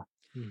anymore.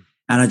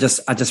 And I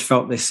just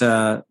felt this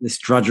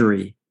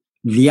drudgery.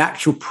 The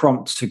actual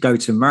prompt to go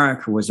to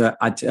America was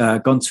I'd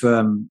gone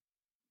to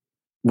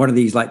one of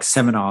these like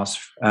seminars,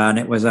 and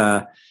it was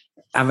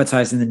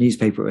advertised in the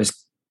newspaper. It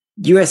was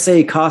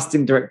USA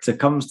casting director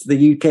comes to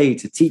the UK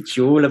to teach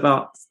you all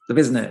about the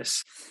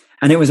business.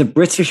 And it was a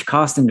British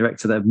casting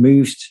director that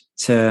moved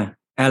to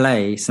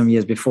LA some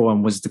years before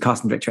and was the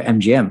casting director at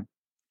MGM.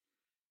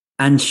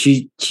 And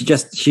she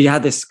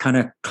had this kind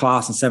of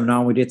class and seminar,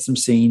 and we did some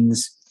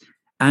scenes,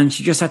 and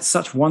she just had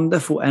such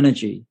wonderful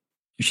energy.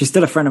 She's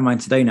still a friend of mine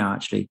today now,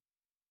 actually.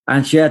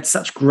 And she had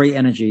such great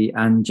energy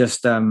and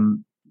just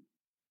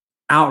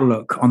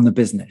outlook on the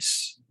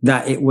business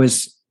that it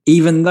was,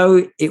 even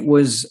though it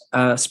was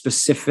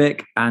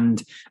specific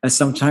and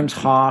sometimes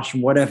harsh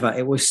and whatever,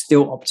 it was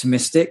still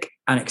optimistic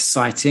and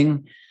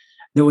exciting.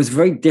 That was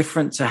very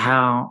different to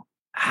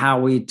how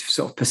we'd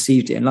sort of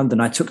perceived it in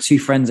London. I took 2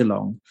 friends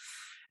along,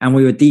 and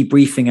we were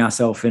debriefing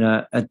ourselves in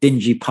a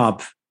dingy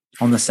pub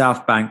on the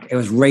South Bank. It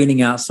was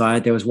raining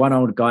outside. There was one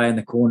old guy in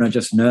the corner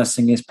just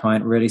nursing his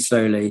pint really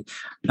slowly.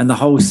 And the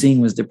whole scene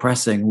was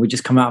depressing. We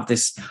just come out of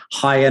this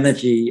high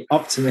energy,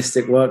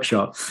 optimistic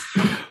workshop.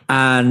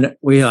 And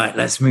we like,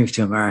 let's move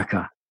to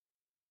America.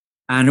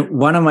 And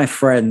one of my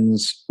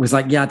friends was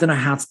like, yeah, I don't know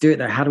how to do it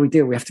there. How do we do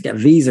it? We have to get a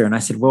visa. And I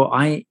said, well,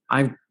 I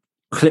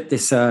clipped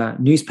this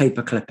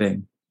newspaper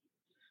clipping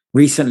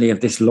recently of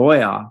this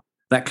lawyer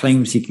that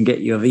claims he can get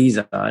you a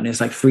visa. And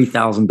it's like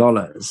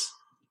 $3,000.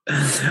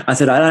 I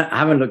said, I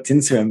haven't looked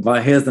into him,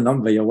 but here's the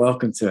number. You're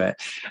welcome to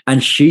it.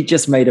 And she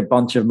just made a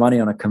bunch of money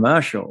on a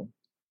commercial.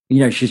 You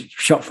know, she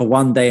shot for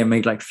one day and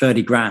made like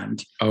 30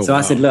 grand. Oh, so wow.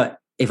 I said, look,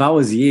 if I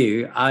was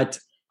you,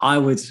 I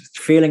was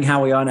feeling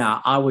how we are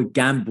now. I would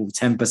gamble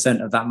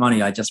 10% of that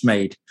money I just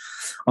made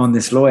on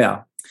this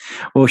lawyer.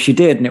 Well, she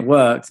did, and it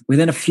worked.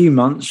 Within a few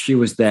months, she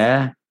was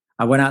there.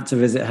 I went out to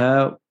visit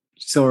her,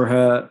 saw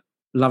her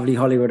lovely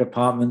Hollywood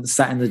apartment,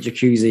 sat in the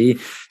jacuzzi,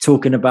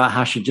 talking about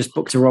how she just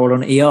booked a role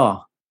on ER.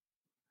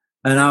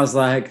 And I was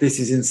like, this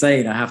is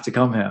insane. I have to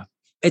come here.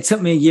 It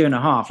took me a year and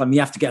a half. I mean, you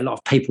have to get a lot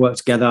of paperwork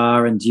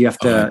together, and you have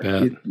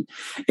to,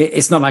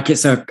 it's not like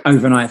it's an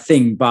overnight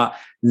thing, but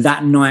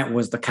that night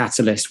was the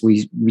catalyst.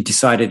 We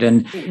decided.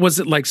 And was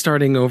it like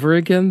starting over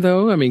again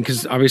though? I mean,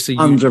 because obviously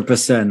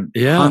 100%,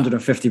 yeah,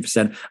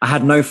 150%. I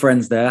had no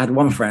friends there. I had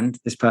one friend,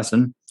 this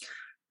person.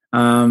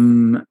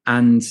 And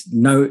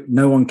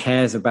no one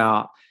cares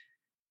about,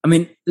 I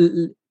mean,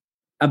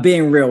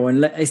 being real,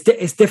 and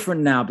it's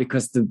different now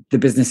because the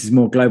business is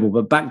more global.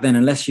 But back then,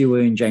 unless you were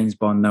in James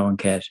Bond, no one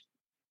cared,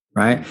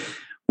 right?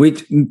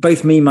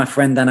 Both me, my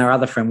friend, and our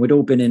other friend, we'd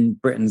all been in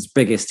Britain's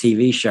biggest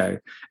TV show,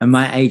 and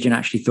my agent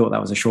actually thought that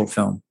was a short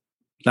film,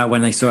 like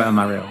when they saw it on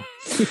my reel.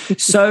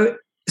 So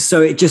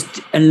it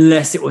just,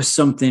 unless it was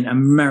something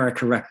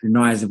America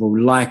recognizable,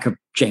 like a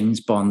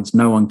James Bond,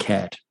 no one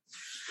cared.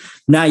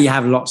 Now you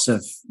have lots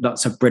of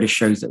British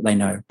shows that they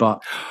know,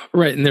 but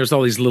right, and there's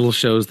all these little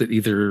shows that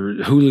either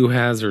Hulu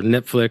has or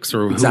Netflix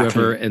or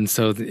whoever, and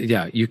so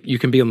you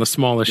can be on the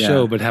smallest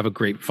show but have a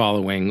great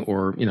following,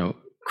 or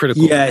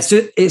critical. Yeah,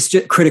 it's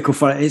just critical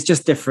for it. It's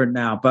just different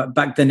now, but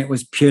back then it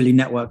was purely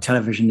network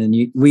television,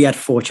 and we had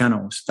 4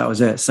 channels. That was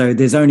it. So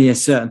there's only a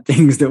certain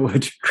things that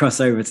would cross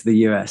over to the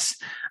US.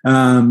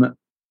 But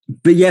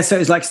yeah, so it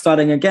was like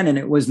starting again, and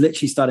it was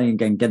literally starting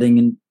again, getting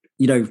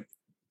in,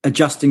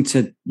 adjusting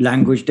to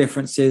language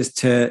differences,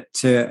 to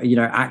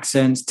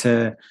accents,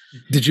 to.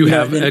 Did you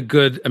have a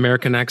good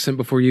American accent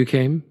before you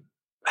came?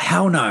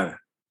 Hell no.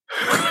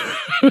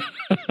 I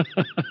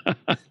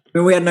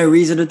mean, we had no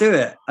reason to do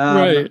it.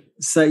 Right.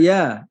 So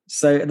yeah,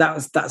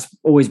 that's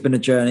always been a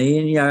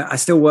journey, and I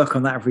still work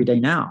on that every day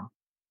now.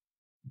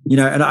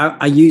 And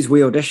I use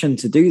WeAudition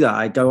to do that.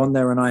 I go on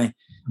there and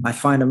I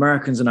find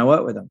Americans and I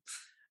work with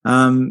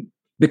them,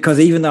 because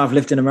even though I've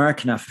lived in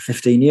America now for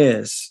 15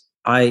 years.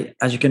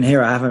 As you can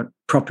hear, I haven't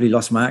properly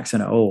lost my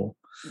accent at all.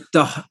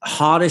 The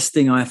hardest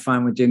thing I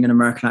find with doing an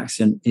American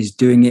accent is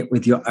doing it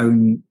with your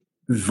own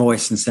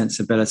voice and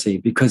sensibility,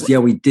 because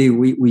we do.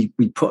 We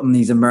put on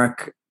these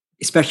American,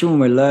 especially when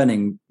we're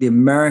learning, the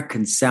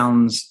American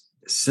sounds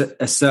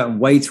a certain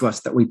way to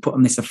us that we put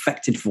on this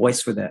affected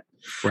voice with it,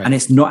 right. And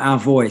it's not our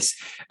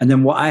voice. And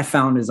then what I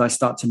found is I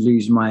start to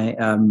lose my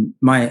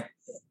my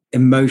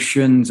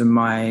emotions and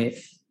my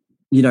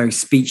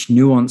speech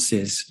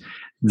nuances.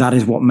 That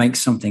is what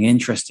makes something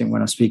interesting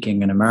when I'm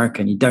speaking in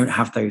American. You don't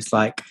have those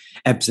like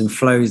ebbs and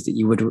flows that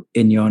you would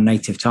in your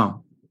native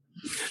tongue.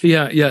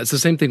 Yeah. It's the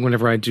same thing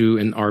whenever I do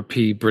an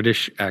RP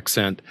British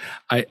accent.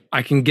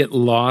 I can get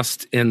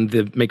lost in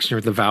making sure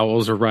the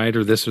vowels are right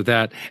or this or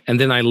that. And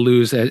then I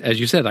lose, as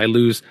you said, I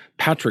lose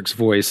Patrick's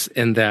voice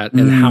in that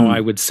and how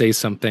I would say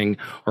something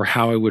or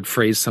how I would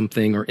phrase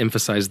something or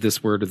emphasize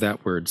this word or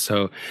that word.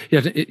 So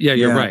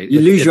you're right. You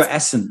lose your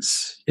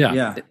essence.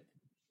 Yeah.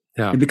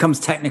 It becomes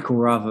technical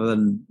rather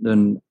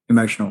than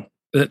emotional.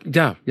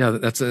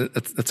 That's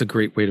a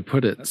great way to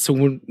put it.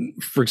 So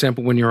for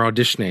example, when you're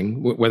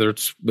auditioning, whether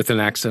it's with an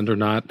accent or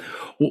not,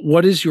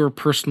 what is your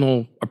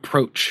personal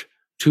approach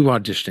to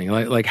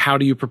auditioning? Like how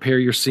do you prepare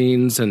your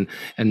scenes, and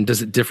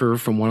does it differ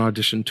from one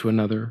audition to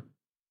another?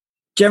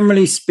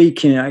 Generally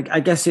speaking, I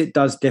guess it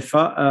does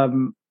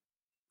differ.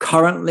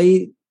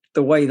 Currently,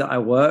 the way that I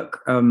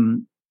work,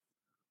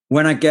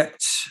 when I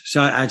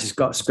I just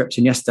got a script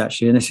in yesterday,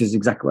 actually, and this is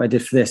exactly what I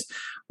did for this.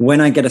 When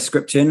I get a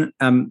script in,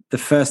 the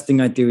first thing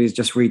I do is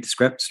just read the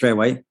script straight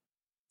away.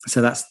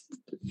 So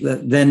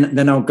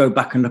then I'll go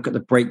back and look at the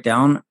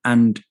breakdown,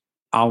 and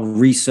I'll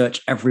research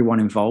everyone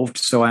involved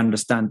so I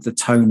understand the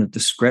tone of the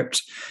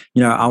script.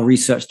 I'll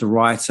research the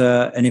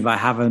writer, and if I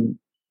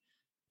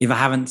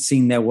haven't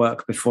seen their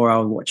work before,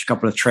 I'll watch a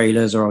couple of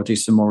trailers or I'll do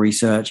some more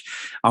research.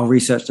 I'll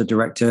research the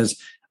directors.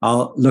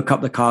 I'll look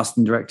up the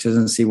casting directors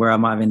and see where I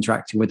might have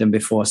interacted with them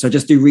before. So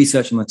just do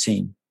research on the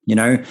team,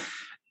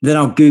 Then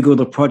I'll Google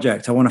the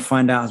project. I want to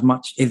find out as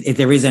much, if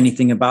there is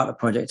anything about the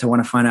project, I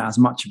want to find out as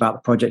much about the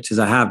project as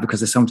I have,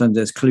 because sometimes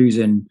there's clues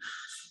in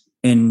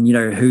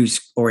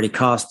who's already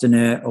cast in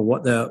it, or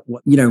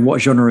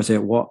what genre is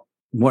it? What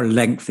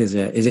length is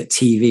it? Is it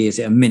TV? Is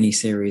it a mini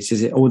series?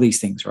 Is it all these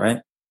things,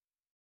 right?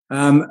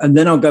 And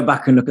then I'll go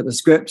back and look at the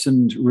scripts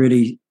and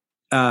really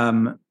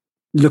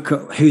look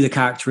at who the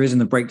character is and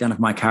the breakdown of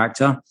my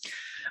character.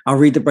 I'll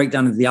read the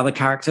breakdown of the other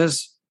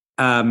characters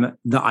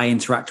that I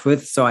interact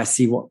with, so I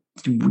see what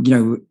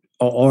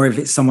or if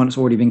it's someone that's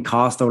already been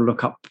cast, I'll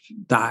look up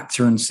the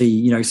actor and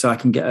see, so I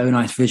can get a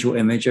nice visual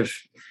image of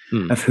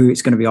who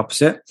it's going to be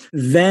opposite.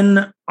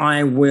 Then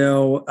I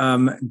will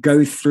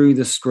go through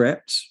the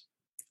script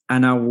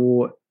and I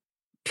will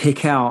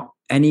pick out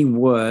any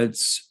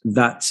words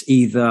that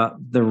either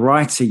the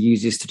writer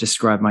uses to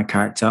describe my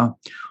character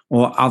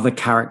or other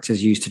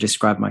characters use to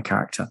describe my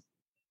character.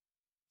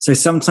 So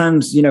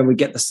sometimes, we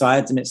get the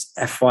sides and it's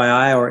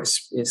FYI or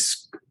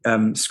it's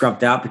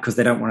scrubbed out because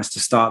they don't want us to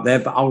start there.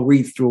 But I'll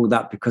read through all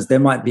that because there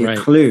might be a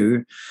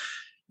clue.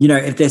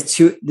 If there's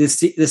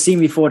the scene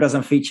before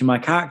doesn't feature my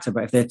character,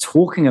 but if they're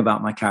talking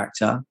about my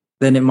character,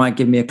 then it might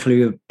give me a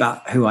clue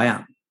about who I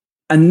am.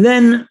 And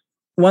then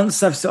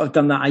once I've sort of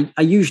done that,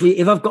 I usually,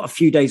 if I've got a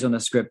few days on the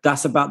script,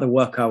 that's about the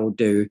work I will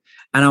do.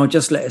 And I'll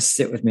just let it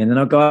sit with me. And then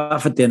I'll go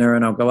out for dinner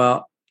and I'll go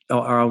out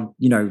or I'll,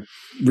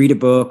 read a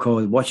book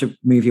or watch a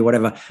movie or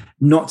whatever.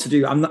 I'm not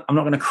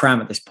going to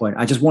cram at this point.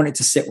 I just want it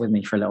to sit with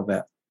me for a little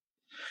bit.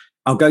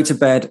 I'll go to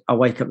bed. I'll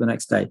wake up the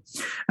next day.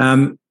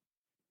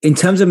 In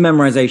terms of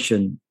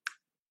memorization,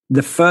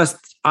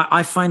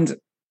 I find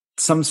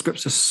some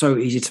scripts are so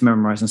easy to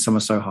memorize and some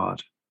are so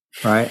hard,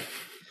 right?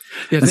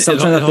 Yeah, it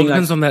all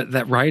depends on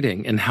that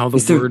writing and how the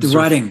words the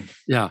writing.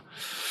 Yeah.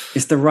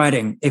 It's the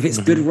writing. If it's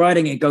good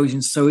writing, it goes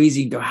in so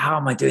easy. You go, how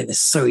am I doing this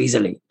so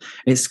easily?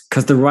 It's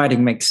because the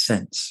writing makes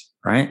sense,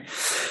 right?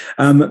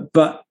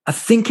 But I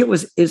think it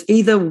was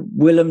either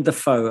Willem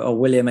Dafoe or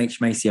William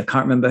H. Macy. I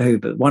can't remember who,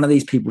 but one of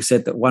these people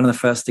said that one of the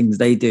first things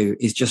they do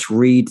is just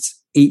read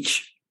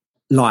each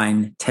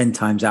line 10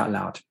 times out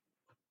loud.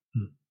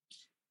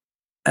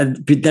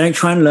 And they don't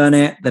try and learn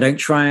it. They don't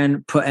try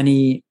and put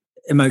any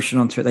emotion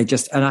onto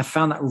it. And I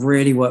found that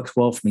really works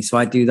well for me. So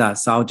I do that.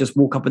 So I'll just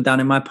walk up and down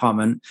in my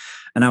apartment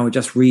and I will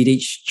just read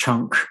each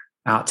chunk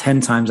out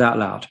 10 times out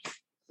loud,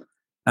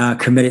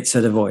 commit it to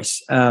the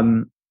voice.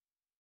 And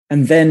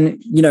then,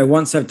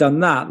 once I've done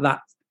that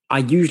I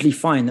usually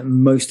find that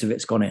most of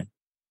it's gone in.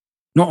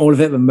 Not all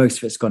of it, but most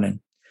of it's gone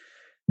in.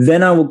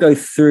 Then I will go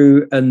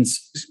through and,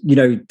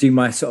 do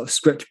my sort of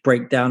script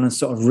breakdown and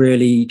sort of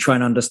really try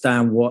and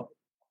understand what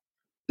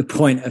the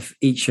point of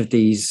each of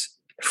these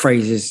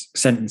phrases,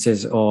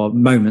 sentences, or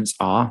moments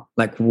are.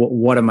 Like,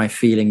 what am I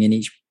feeling in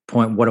each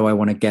point? What do I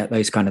want to get?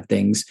 Those kind of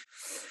things.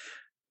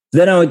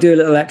 Then I would do a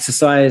little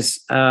exercise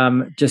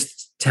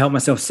just to help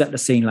myself set the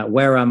scene. Like,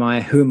 where am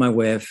I? Who am I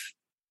with?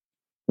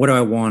 What do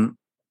I want?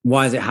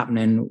 Why is it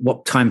happening?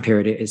 What time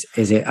period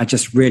is it? I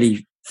just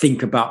really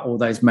think about all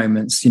those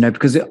moments,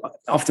 because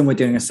often we're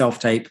doing a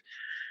self-tape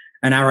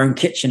and our own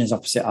kitchen is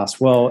opposite us.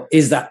 Well,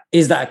 is that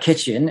a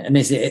kitchen? And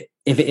if it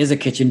is a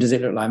kitchen, does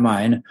it look like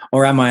mine?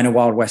 Or am I in a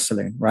Wild West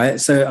saloon, right?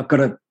 So I've got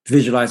to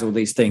visualize all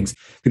these things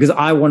because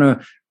I want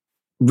to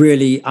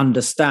really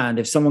understand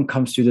if someone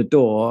comes through the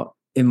door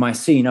in my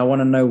scene, I want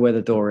to know where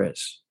the door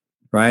is,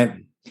 right?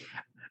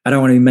 I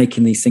don't want to be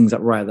making these things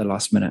up right at the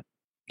last minute.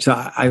 So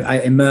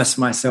I immerse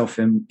myself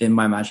in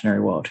my imaginary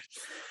world.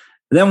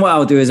 Then what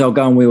I'll do is I'll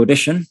go on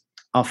WeAudition.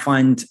 I'll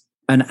find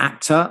an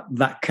actor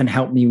that can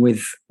help me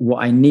with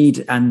what I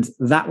need. And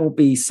that will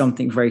be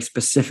something very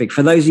specific.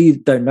 For those of you who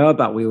don't know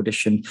about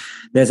WeAudition,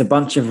 there's a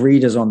bunch of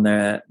readers on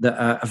there that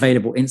are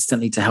available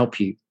instantly to help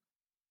you.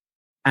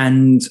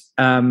 And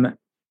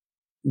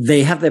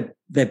they have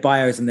their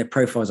bios and their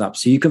profiles up.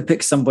 So you can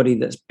pick somebody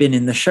that's been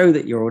in the show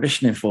that you're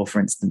auditioning for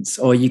instance,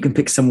 or you can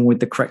pick someone with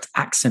the correct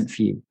accent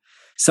for you.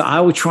 So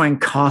I will try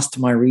and cast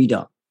my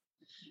reader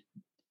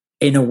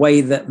in a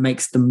way that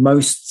makes the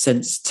most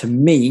sense to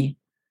me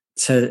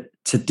to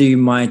do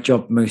my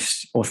job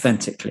most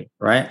authentically,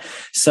 right?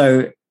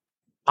 So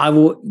I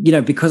will,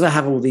 because I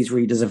have all these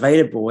readers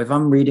available, if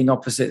I'm reading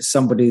opposite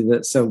somebody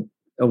that's a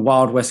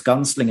Wild West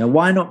gunslinger,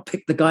 why not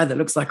pick the guy that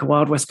looks like a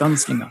Wild West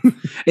gunslinger?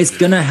 It's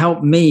going to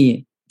help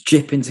me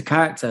dip into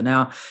character.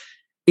 Now,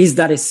 is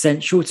that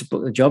essential to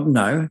book the job?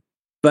 No.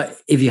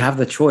 But if you have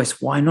the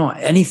choice, why not?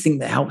 Anything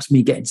that helps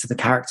me get into the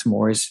character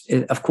more is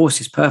of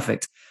course, is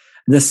perfect.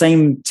 The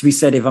same to be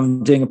said if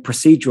I'm doing a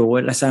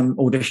procedural, let's say I'm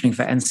auditioning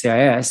for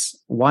NCIS,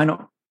 why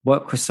not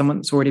work with someone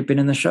that's already been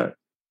in the show?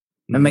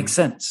 It makes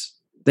sense.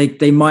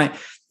 They might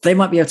be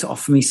able to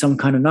offer me some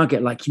kind of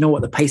nugget, like,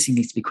 the pacing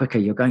needs to be quicker,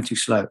 you're going too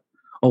slow,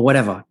 or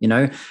whatever,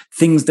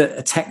 things that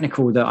are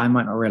technical that I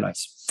might not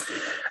realize.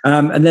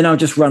 And then I'll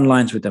just run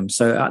lines with them.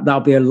 So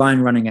that'll be a line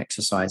running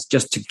exercise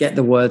just to get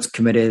the words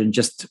committed and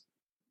just,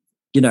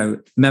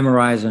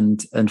 memorize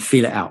and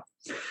feel it out.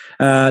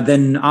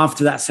 Then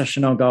after that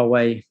session, I'll go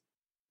away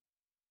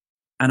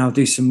and I'll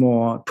do some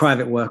more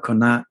private work on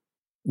that,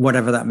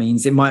 whatever that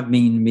means. It might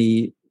mean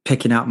me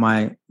picking out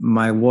my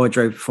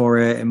wardrobe for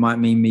it. It might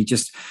mean me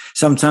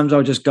sometimes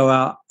I'll just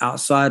go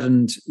outside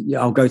and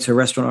I'll go to a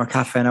restaurant or a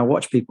cafe and I'll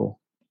watch people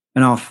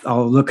and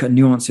I'll look at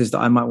nuances that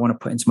I might want to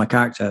put into my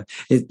character.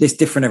 It's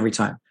different every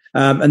time.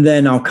 And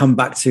then I'll come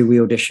back to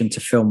WeAudition to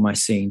film my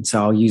scene.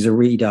 So I'll use a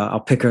reader. I'll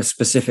pick a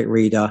specific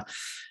reader.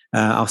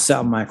 I'll set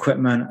up my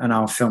equipment and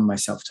I'll film my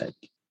self-tape.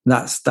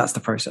 That's the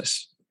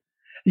process.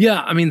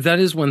 Yeah, I mean, that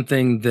is one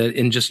thing that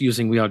in just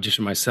using WeAudition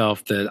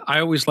myself, that I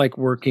always like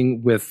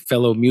working with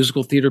fellow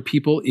musical theater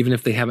people, even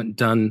if they haven't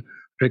done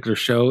a particular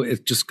show. It's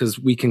just because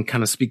we can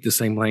kind of speak the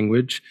same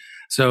language.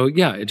 So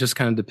yeah, it just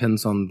kind of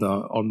depends on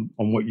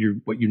what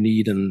you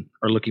need and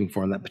are looking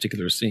for in that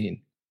particular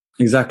scene.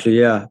 Exactly,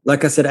 yeah.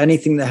 Like I said,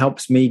 anything that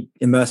helps me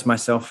immerse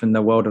myself in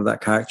the world of that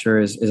character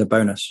is a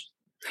bonus.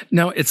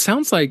 Now, it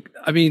sounds like,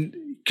 I mean,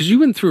 because you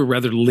went through a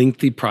rather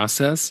lengthy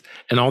process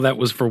and all that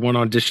was for one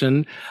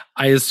audition.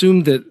 I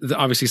assume that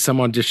obviously some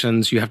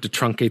auditions, you have to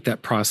truncate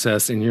that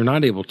process and you're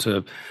not able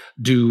to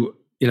do,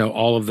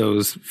 all of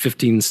those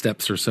 15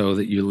 steps or so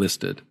that you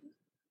listed.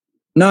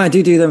 No, I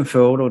do them for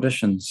all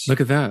auditions.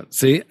 Look at that.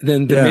 See,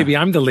 then maybe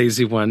I'm the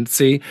lazy one.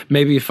 See,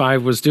 maybe if I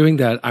was doing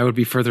that, I would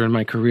be further in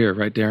my career,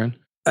 right, Darren?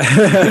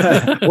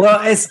 Well,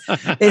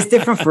 it's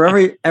different for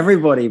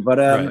everybody, but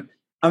right.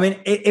 I mean,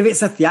 if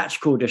it's a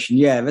theatrical audition,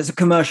 yeah. If it's a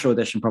commercial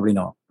audition, probably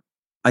not.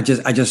 I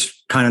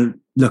just kind of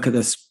look at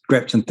the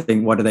script and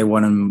think, what do they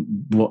want,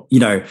 and what,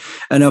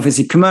 and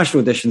obviously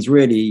commercial auditions,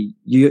 really,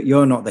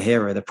 you're not the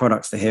hero, the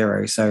product's the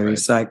hero. So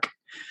It's like,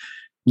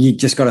 you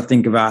just got to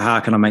think about, how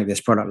can I make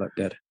this product look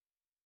good?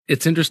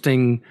 It's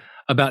interesting,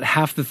 about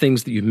half the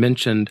things that you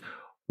mentioned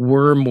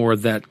were more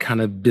that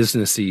kind of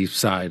businessy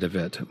side of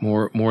it,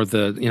 more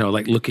the,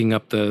 like looking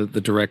up the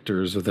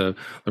directors or the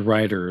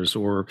writers,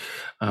 or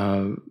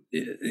kind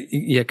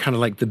of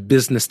like the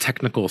business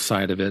technical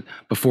side of it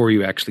before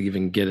you actually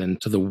even get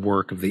into the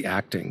work of the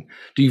acting.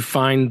 Do you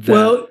find that?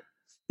 Well,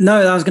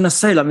 no, I was going to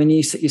say, I mean,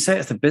 you say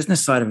it's the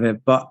business side of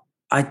it, but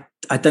I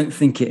don't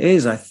think it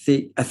is. I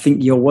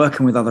think you're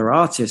working with other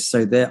artists,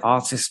 so their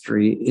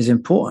artistry is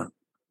important.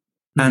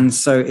 Mm-hmm. And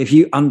so if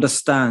you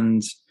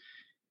understand,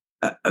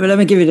 let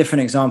me give you a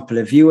different example.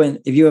 If you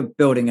were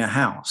building a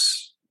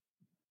house,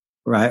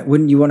 right,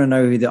 wouldn't you want to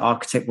know who the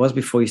architect was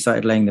before you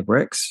started laying the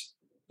bricks?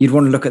 You'd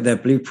want to look at their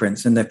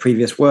blueprints and their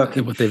previous work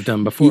and what they've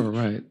done before,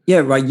 right? Yeah,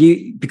 right.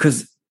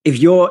 Because if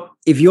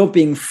you're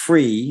being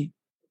free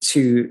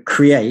to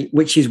create,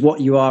 which is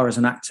what you are as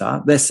an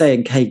actor, they're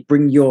saying, "Hey,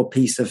 bring your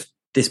piece of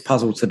this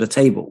puzzle to the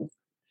table,"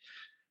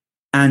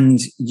 and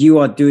you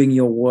are doing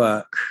your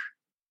work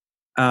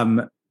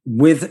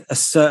with a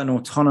certain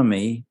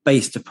autonomy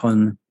based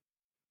upon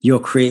your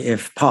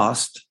creative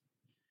past,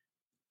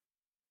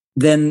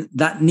 then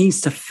that needs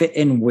to fit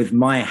in with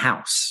my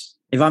house.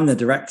 If I'm the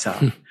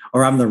director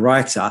or I'm the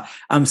writer,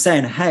 I'm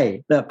saying,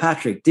 hey, look,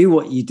 Patrick, do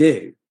what you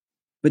do,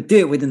 but do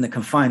it within the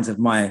confines of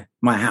my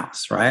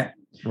house, right?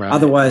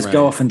 Otherwise,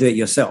 go off and do it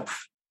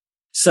yourself.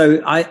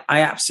 So I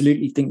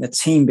absolutely think the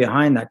team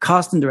behind that,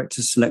 casting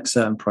directors select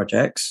certain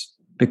projects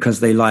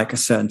because they like a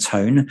certain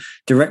tone.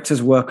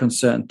 Directors work on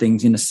certain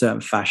things in a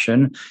certain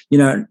fashion,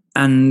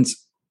 and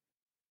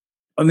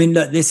I mean,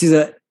 look, this is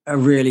a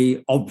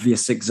really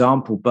obvious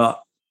example,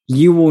 but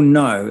you will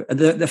know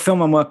the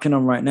film I'm working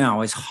on right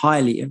now is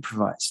highly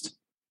improvised,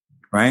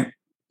 right?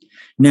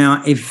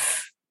 Now,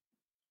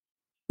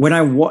 when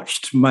I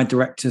watched my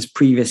director's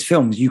previous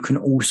films, you can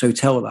also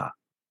tell that.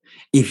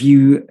 If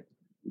you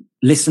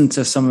listen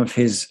to some of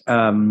his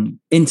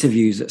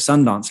interviews at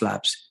Sundance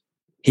Labs,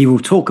 he will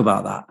talk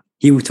about that.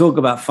 He will talk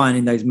about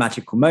finding those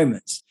magical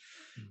moments.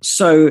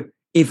 So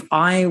if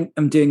I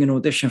am doing an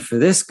audition for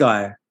this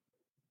guy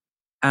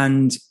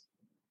and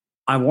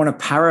I want to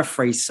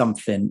paraphrase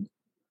something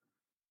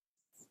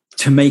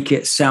to make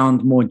it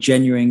sound more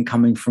genuine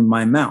coming from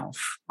my mouth,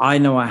 I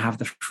know I have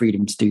the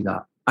freedom to do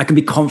that. I can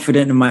be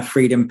confident in my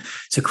freedom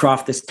to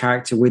craft this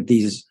character with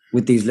these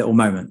little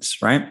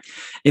moments, right?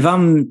 If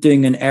I'm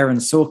doing an Aaron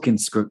Sorkin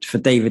script for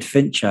David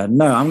Fincher,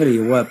 no, I'm going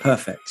to be word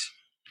perfect.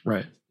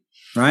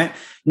 Right?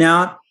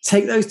 Now,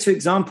 take those two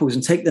examples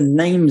and take the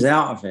names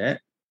out of it.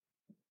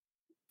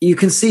 You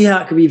can see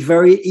how it could be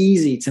very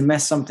easy to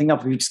mess something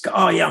up. If you just go,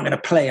 oh yeah, I'm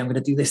going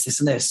to do this,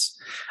 this, and this.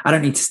 I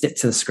don't need to stick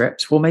to the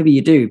script. Well, maybe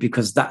you do,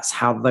 because that's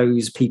how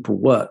those people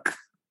work.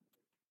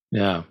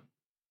 Yeah.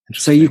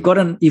 So you've got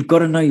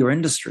to know your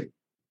industry.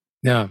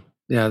 Yeah.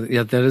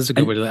 That is a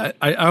good way to.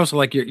 I also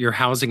like your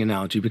housing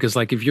analogy, because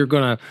like if you're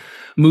going to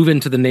move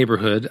into the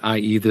neighborhood,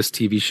 i.e. this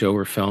TV show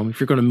or film, if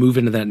you're going to move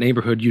into that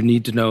neighborhood, you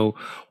need to know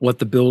what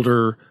the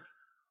builder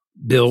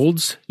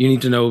builds. You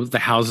need to know the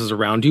houses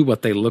around you,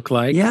 what they look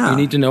like. Yeah. You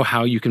need to know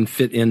how you can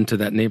fit into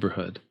that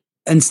neighborhood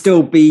and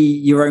still be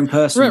your own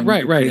person.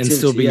 Right. And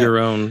still be your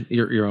own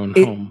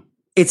home.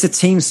 It's a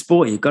team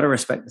sport. You've got to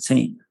respect the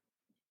team.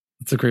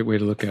 It's a great way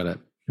to look at it.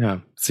 Yeah.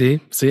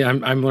 See,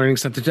 I'm learning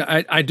something.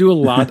 I do a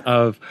lot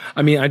of,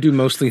 I do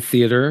mostly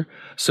theater.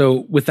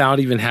 So without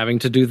even having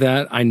to do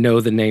that, I know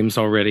the names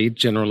already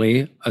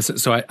generally.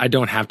 So I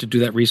don't have to do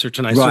that research.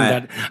 And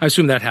I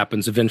assume that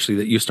happens eventually,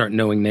 that you start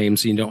knowing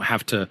names and you don't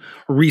have to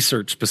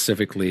research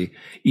specifically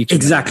each.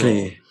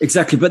 Exactly.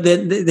 But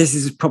this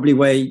is probably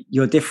where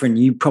you're different.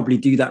 You probably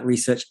do that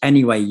research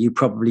anyway. You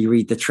probably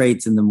read the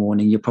trades in the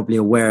morning. You're probably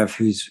aware of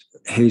who's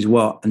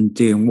what and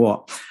doing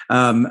what.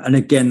 And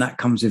again, that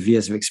comes with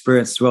years of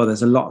experience as well.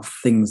 There's a lot of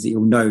things that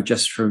you'll know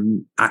just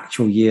from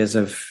actual years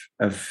of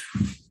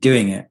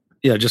doing it.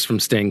 Yeah, just from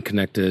staying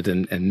connected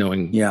and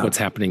knowing what's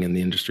happening in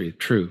the industry.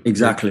 True.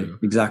 Exactly.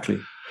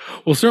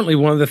 Well, certainly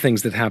one of the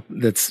things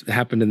that's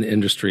happened in the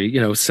industry,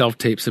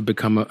 self-tapes have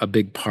become a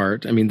big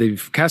part.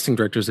 Casting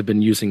directors have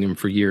been using them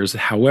for years.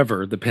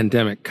 However, the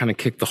pandemic kind of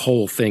kicked the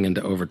whole thing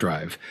into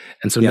overdrive.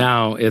 And so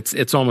now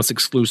it's almost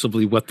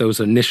exclusively what those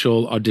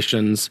initial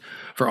auditions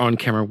for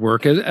on-camera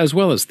work, as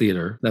well as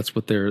theater, that's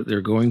what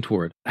they're going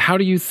toward. How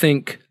do you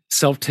think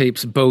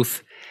self-tapes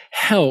both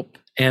help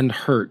and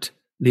hurt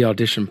the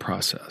audition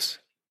process?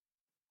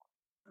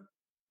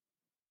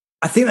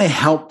 I think they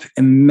help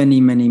in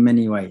many, many,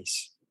 many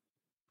ways.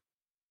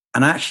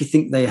 And I actually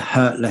think they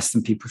hurt less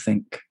than people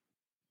think.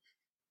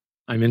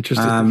 I'm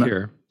interested to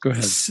hear. Go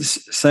ahead.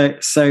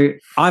 So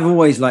I've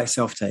always liked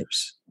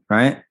self-tapes,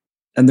 right?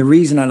 And the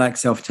reason I like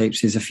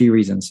self-tapes is a few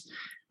reasons.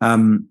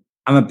 I'm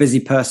a busy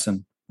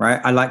person, right?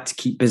 I like to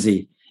keep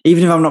busy.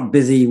 Even if I'm not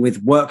busy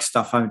with work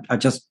stuff, I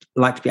just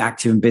like to be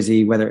active and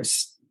busy, whether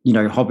it's,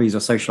 hobbies or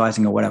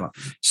socializing or whatever.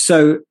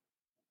 So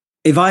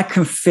if I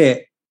can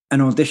fit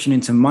an audition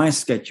into my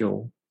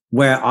schedule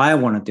where I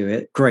want to do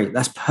it, great.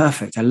 That's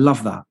perfect. I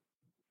love that.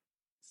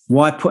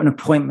 Why put an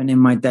appointment in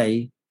my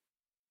day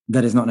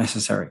that is not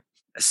necessary?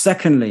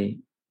 Secondly,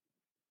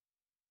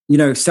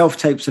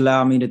 self-tapes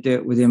allow me to do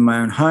it within my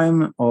own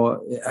home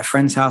or a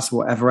friend's house or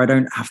whatever. I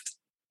don't have to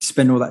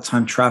spend all that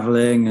time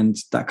traveling and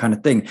that kind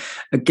of thing.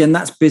 Again,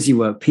 that's busy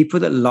work. People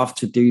that love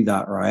to do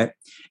that, right,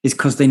 is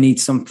because they need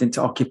something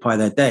to occupy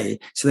their day.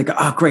 So they go,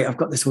 oh, great, I've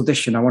got this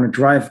audition. I want to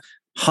drive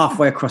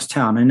halfway across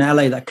town. In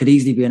LA, that could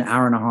easily be an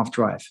hour and a half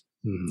drive.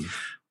 Mm-hmm.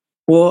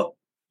 Or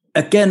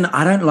again,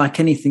 I don't like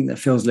anything that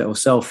feels a little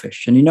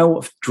selfish. And you know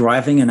what?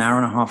 Driving an hour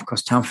and a half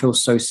across town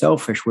feels so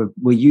selfish.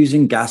 We're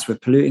using gas. We're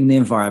polluting the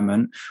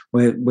environment.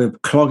 We're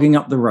clogging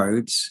up the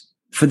roads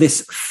for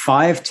this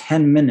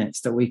 5-10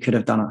 minutes that we could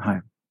have done at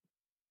home.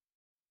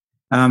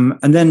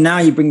 And then now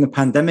you bring the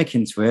pandemic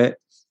into it.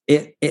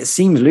 It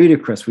seems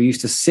ludicrous. We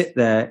used to sit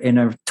there in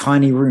a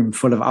tiny room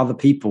full of other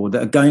people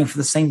that are going for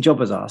the same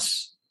job as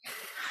us.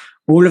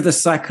 All of the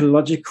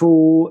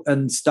psychological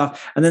and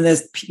stuff. And then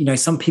there's,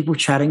 some people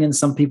chatting and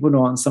some people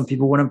not. And some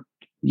people want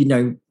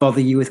to, bother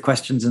you with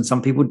questions and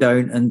some people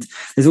don't. And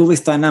there's all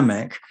this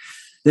dynamic.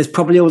 There's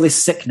probably all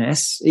this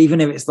sickness,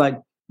 even if it's like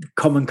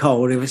common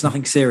cold, if it's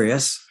nothing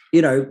serious,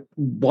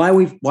 why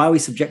are we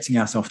subjecting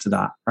ourselves to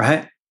that?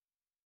 Right.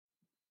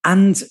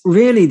 And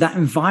really that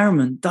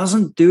environment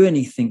doesn't do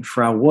anything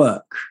for our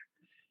work,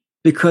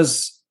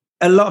 because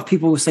a lot of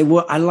people will say,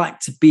 well, I like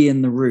to be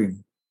in the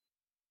room,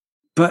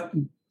 but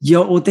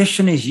your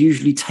audition is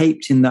usually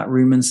taped in that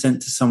room and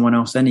sent to someone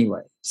else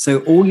anyway.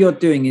 So all you're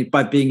doing is,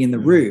 by being in the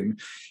room,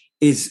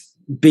 is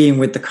being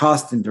with the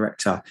casting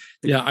director.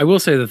 Yeah, I will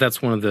say that that's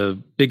one of the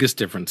biggest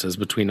differences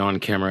between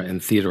on-camera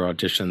and theater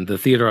audition. The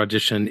theater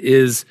audition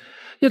is,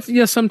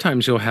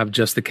 sometimes you'll have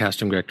just the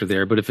casting director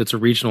there, but if it's a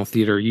regional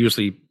theater,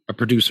 usually a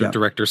producer,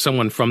 director,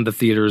 someone from the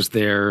theater is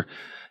there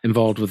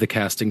involved with the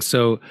casting.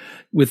 So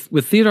with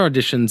theater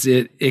auditions,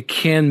 it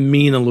can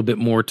mean a little bit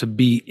more to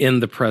be in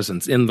the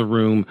presence, in the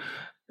room,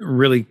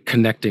 really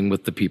connecting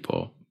with the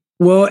people.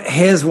 Well,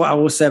 here's what I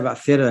will say about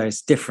theater.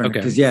 It's different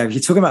because, if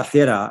you're talking about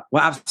theater,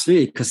 well,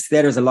 absolutely, because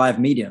theater is a live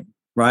medium,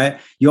 right?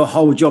 Your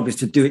whole job is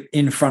to do it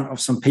in front of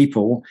some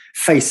people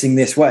facing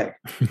this way,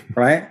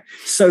 right?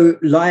 So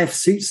live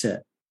suits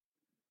it.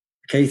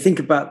 Okay, think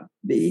about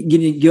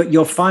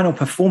your final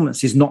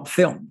performance is not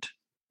filmed.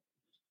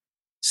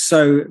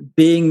 So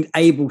being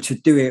able to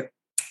do it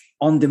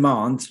on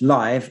demand,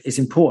 live, is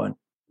important.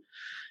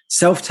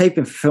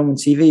 Self-taping for film and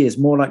TV is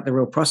more like the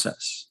real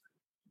process.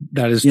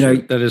 That is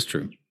true. That is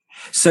true.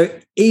 So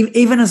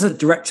even as a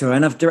director,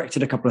 and I've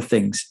directed a couple of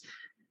things,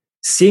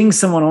 seeing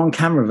someone on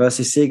camera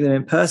versus seeing them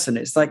in person,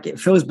 it's like it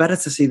feels better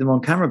to see them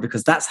on camera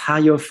because that's how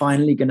you're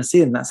finally going to see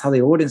them. That's how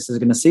the audience is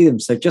going to see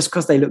them. So just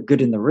because they look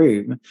good in the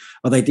room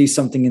or they do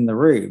something in the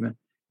room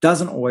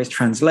doesn't always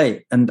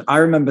translate. And I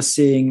remember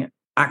seeing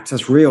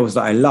actors' reels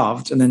that I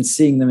loved and then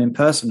seeing them in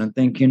person and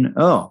thinking,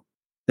 oh,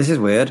 this is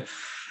weird.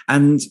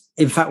 And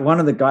in fact, one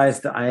of the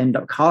guys that I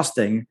ended up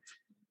casting,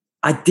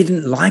 I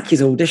didn't like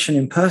his audition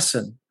in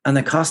person. And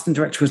the casting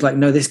director was like,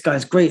 no, this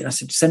guy's great. And I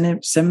said,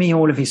 send me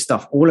all of his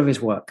stuff, all of his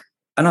work.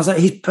 And I was like,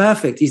 he's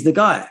perfect. He's the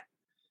guy.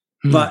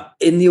 But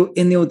in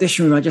the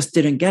audition room, I just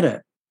didn't get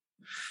it.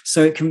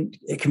 So it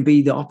can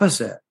be the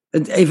opposite.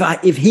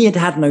 If he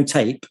had no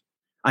tape,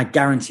 I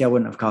guarantee I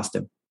wouldn't have cast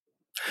him.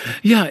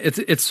 Yeah,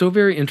 it's so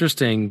very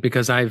interesting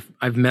because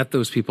I've met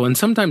those people, and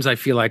sometimes I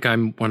feel like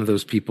I'm one of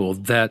those people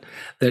that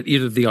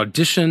either the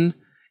audition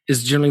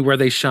is generally where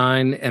they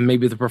shine, and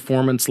maybe the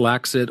performance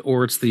lacks it,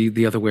 or it's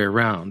the other way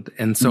around.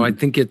 And so I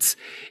think it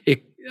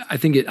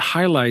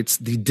highlights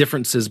the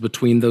differences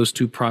between those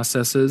two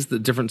processes, the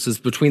differences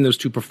between those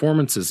two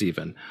performances,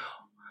 even.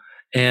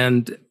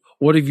 And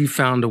what have you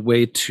found a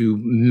way to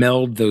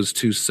meld those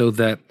two so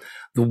that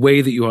the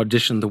way that you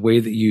audition, the way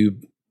that you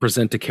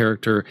present a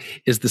character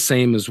is the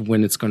same as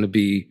when it's going to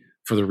be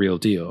for the real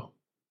deal?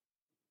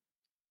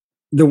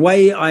 The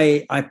way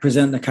I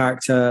present the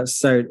character,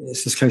 so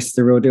it's as close to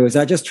the real deal, is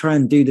I just try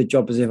and do the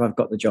job as if I've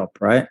got the job,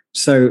 right?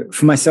 So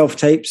for my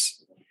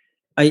self-tapes,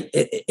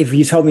 if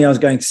you told me I was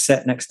going to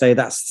set next day,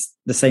 that's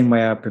the same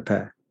way I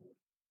prepare.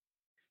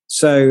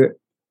 So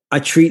I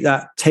treat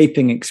that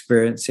taping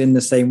experience in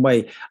the same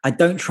way. I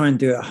don't try and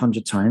do it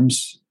 100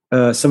 times.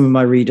 Some of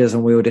my readers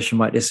on WeAudition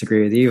might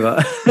disagree with you,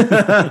 but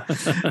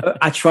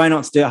I try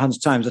not to do it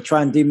 100 times. I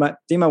try and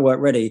do my work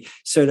ready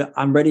so that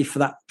I'm ready for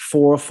that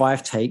 4 or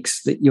 5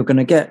 takes that you're going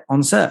to get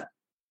on set,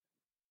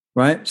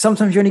 right?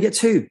 Sometimes you only get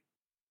 2.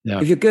 Yeah.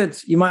 If you're good,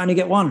 you might only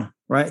get 1,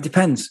 right? It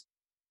depends.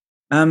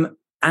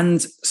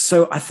 And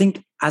so I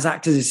think as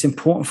actors, it's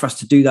important for us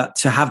to do that,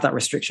 to have that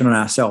restriction on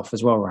ourselves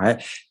as well,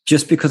 right?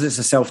 Just because it's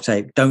a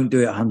self-tape, don't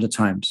do it 100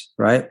 times,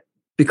 right?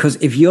 Because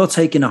if you're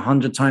taking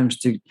 100 times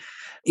to,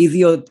 either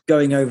you're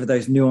going over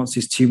those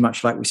nuances too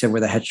much, like we said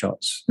with the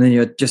headshots, and then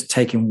you're just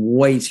taking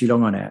way too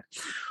long on it.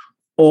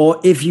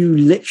 Or if you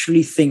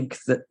literally think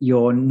that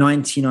your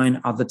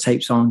 99 other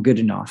tapes aren't good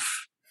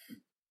enough,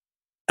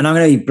 and I'm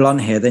going to be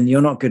blunt here, then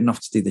you're not good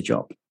enough to do the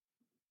job.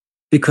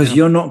 Because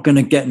you're not going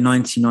to get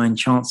 99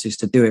 chances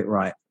to do it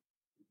right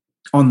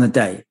on the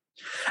day.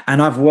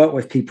 And I've worked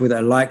with people that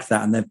are like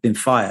that, and they've been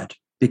fired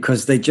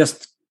because they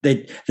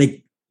did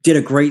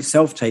a great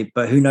self-tape,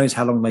 but who knows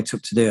how long they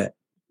took to do it.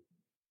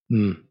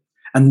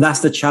 And that's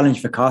the challenge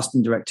for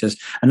casting directors.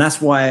 And that's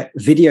why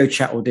video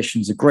chat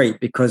auditions are great,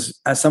 because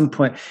at some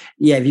point,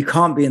 if you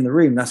can't be in the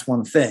room, that's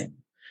one thing,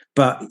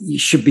 but you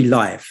should be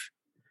live,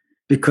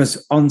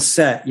 because on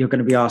set, you're going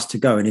to be asked to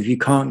go. And if you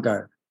can't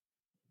go,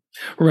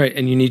 right,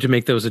 and you need to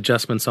make those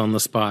adjustments on the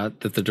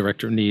spot that the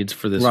director needs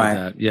for this or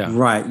that. Yeah,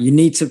 right. You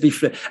need to be,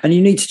 and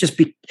you need to just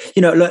be.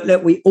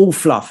 Look, we all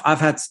fluff. I've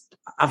had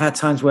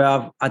times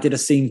where I did a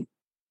scene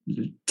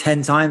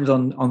 10 times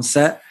on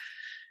set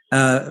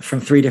from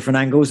 3 different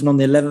angles, and on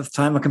the 11th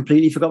time, I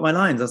completely forgot my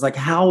lines. I was like,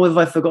 "How have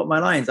I forgot my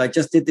lines? I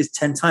just did this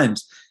 10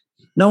 times."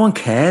 No one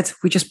cared.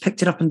 We just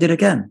picked it up and did it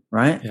again,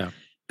 right? Yeah,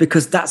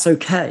 because that's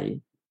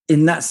okay.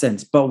 In that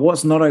sense. But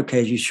what's not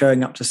okay is you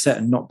showing up to set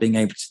and not being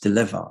able to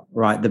deliver,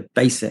 right? The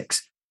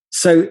basics.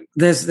 So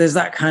there's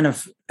that kind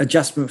of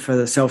adjustment for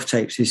the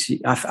self-tapes.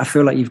 I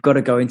feel like you've got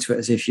to go into it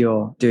as if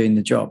you're doing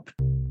the job.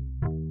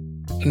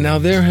 Now,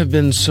 there have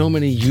been so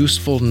many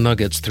useful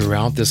nuggets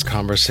throughout this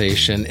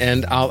conversation,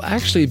 and I'll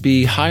actually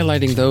be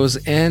highlighting those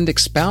and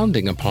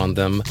expounding upon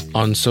them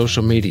on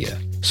social media.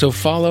 So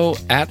follow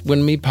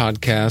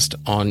 @WinMePodcast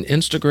on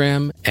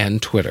Instagram and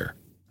Twitter.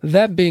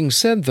 That being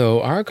said,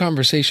 though, our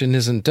conversation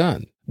isn't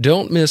done.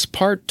 Don't miss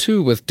part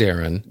 2 with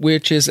Darren,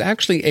 which is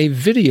actually a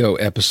video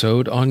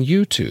episode on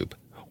YouTube,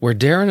 where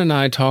Darren and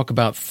I talk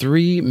about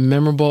 3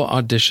 memorable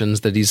auditions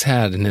that he's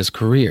had in his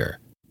career.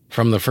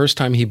 From the first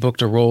time he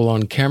booked a role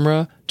on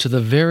camera to the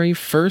very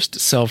first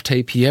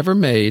self-tape he ever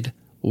made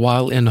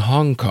while in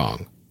Hong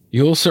Kong.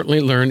 You'll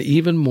certainly learn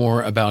even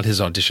more about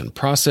his audition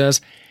process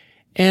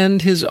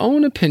and his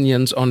own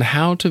opinions on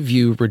how to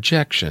view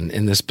rejection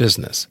in this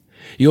business.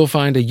 You'll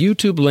find a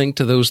YouTube link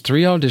to those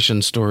 3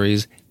 audition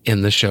stories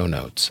in the show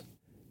notes.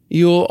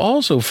 You'll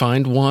also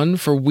find one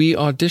for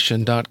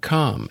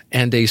WeAudition.com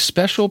and a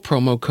special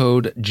promo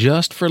code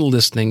just for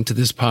listening to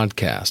this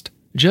podcast.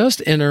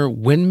 Just enter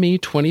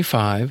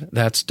WinMe25,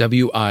 that's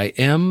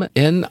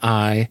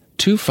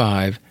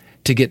WIMNI25,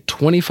 to get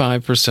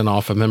 25%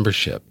 off a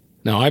membership.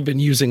 Now, I've been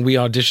using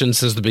WeAudition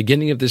since the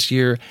beginning of this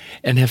year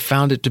and have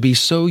found it to be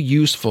so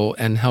useful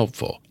and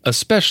helpful,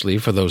 especially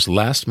for those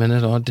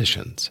last-minute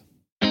auditions.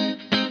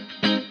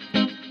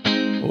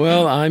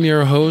 Well, I'm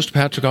your host,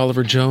 Patrick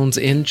Oliver Jones,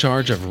 in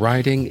charge of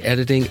writing,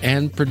 editing,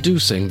 and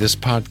producing this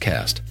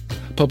podcast.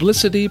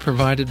 Publicity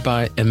provided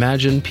by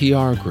Imagine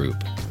PR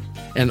Group.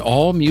 And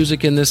all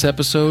music in this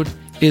episode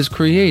is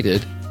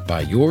created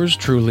by yours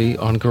truly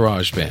on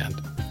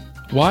GarageBand.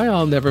 Why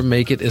I'll Never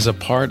Make It is a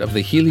part of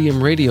the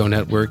Helium Radio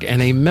Network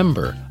and a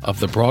member of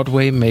the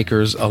Broadway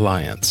Makers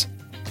Alliance.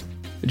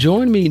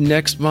 Join me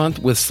next month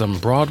with some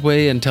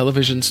Broadway and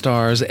television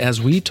stars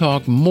as we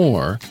talk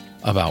more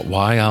about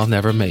Why I'll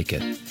Never Make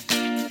It.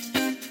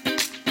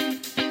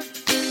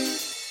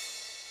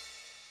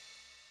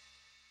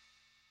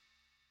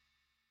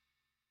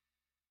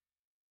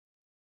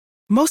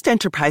 Most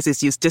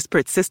enterprises use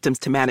disparate systems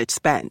to manage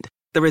spend.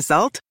 The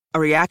result? A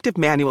reactive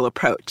manual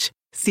approach.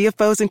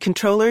 CFOs and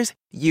controllers,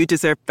 you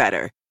deserve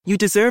better. You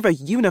deserve a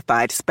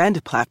unified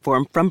spend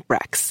platform from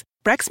Brex.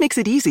 Brex makes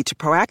it easy to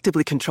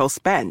proactively control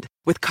spend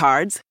with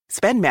cards,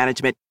 spend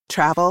management,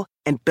 travel,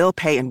 and bill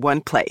pay in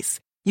one place.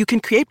 You can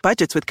create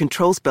budgets with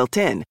controls built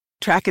in,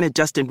 track and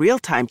adjust in real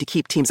time to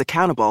keep teams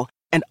accountable,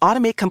 and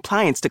automate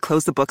compliance to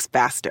close the books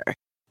faster.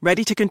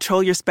 Ready to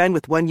control your spend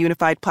with one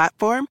unified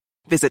platform?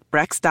 Visit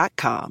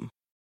Brex.com.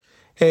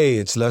 Hey,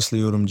 it's Leslie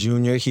Odom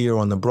Jr. here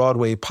on the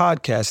Broadway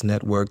Podcast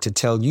Network to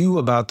tell you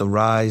about the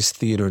Rise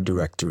Theater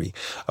Directory,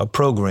 a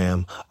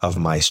program of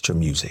Maestro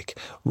Music.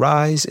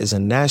 Rise is a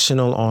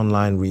national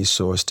online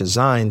resource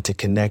designed to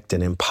connect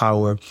and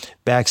empower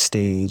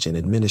backstage and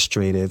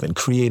administrative and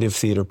creative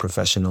theater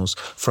professionals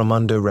from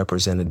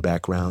underrepresented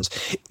backgrounds.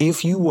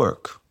 If you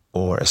work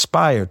or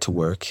aspire to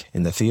work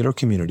in the theater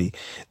community,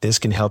 this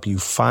can help you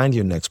find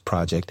your next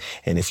project.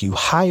 And if you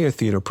hire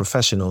theater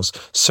professionals,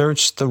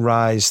 search the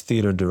Rise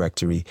Theater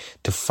Directory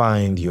to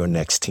find your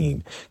next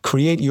team.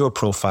 Create your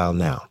profile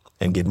now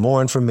and get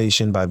more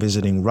information by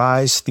visiting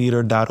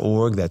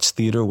risetheater.org. That's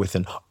theater with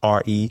an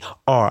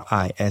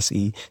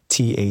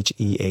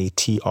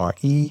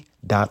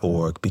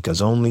RERISETHEATRE.org, because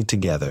only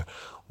together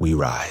we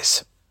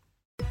rise.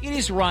 It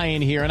is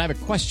Ryan here, and I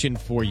have a question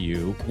for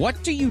you.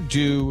 What do you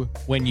do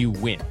when you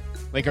win?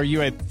 Like, are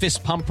you a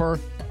fist pumper?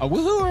 A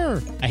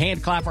woohooer, a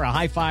hand clapper, a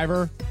high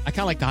fiver. I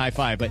kind of like the high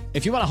five, but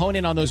if you want to hone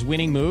in on those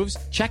winning moves,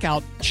 check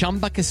out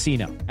Chumba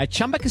Casino. At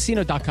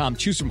ChumbaCasino.com,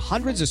 choose from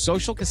hundreds of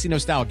social casino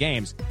style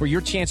games for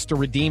your chance to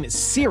redeem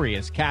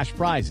serious cash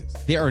prizes.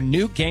 There are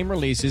new game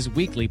releases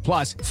weekly,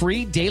 plus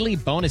free daily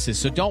bonuses.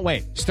 So don't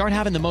wait. Start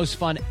having the most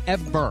fun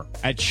ever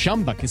at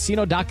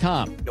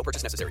ChumbaCasino.com. No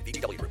purchase necessary.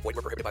 VGW Group. Void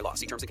where prohibited by law.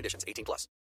 See terms and conditions. 18+.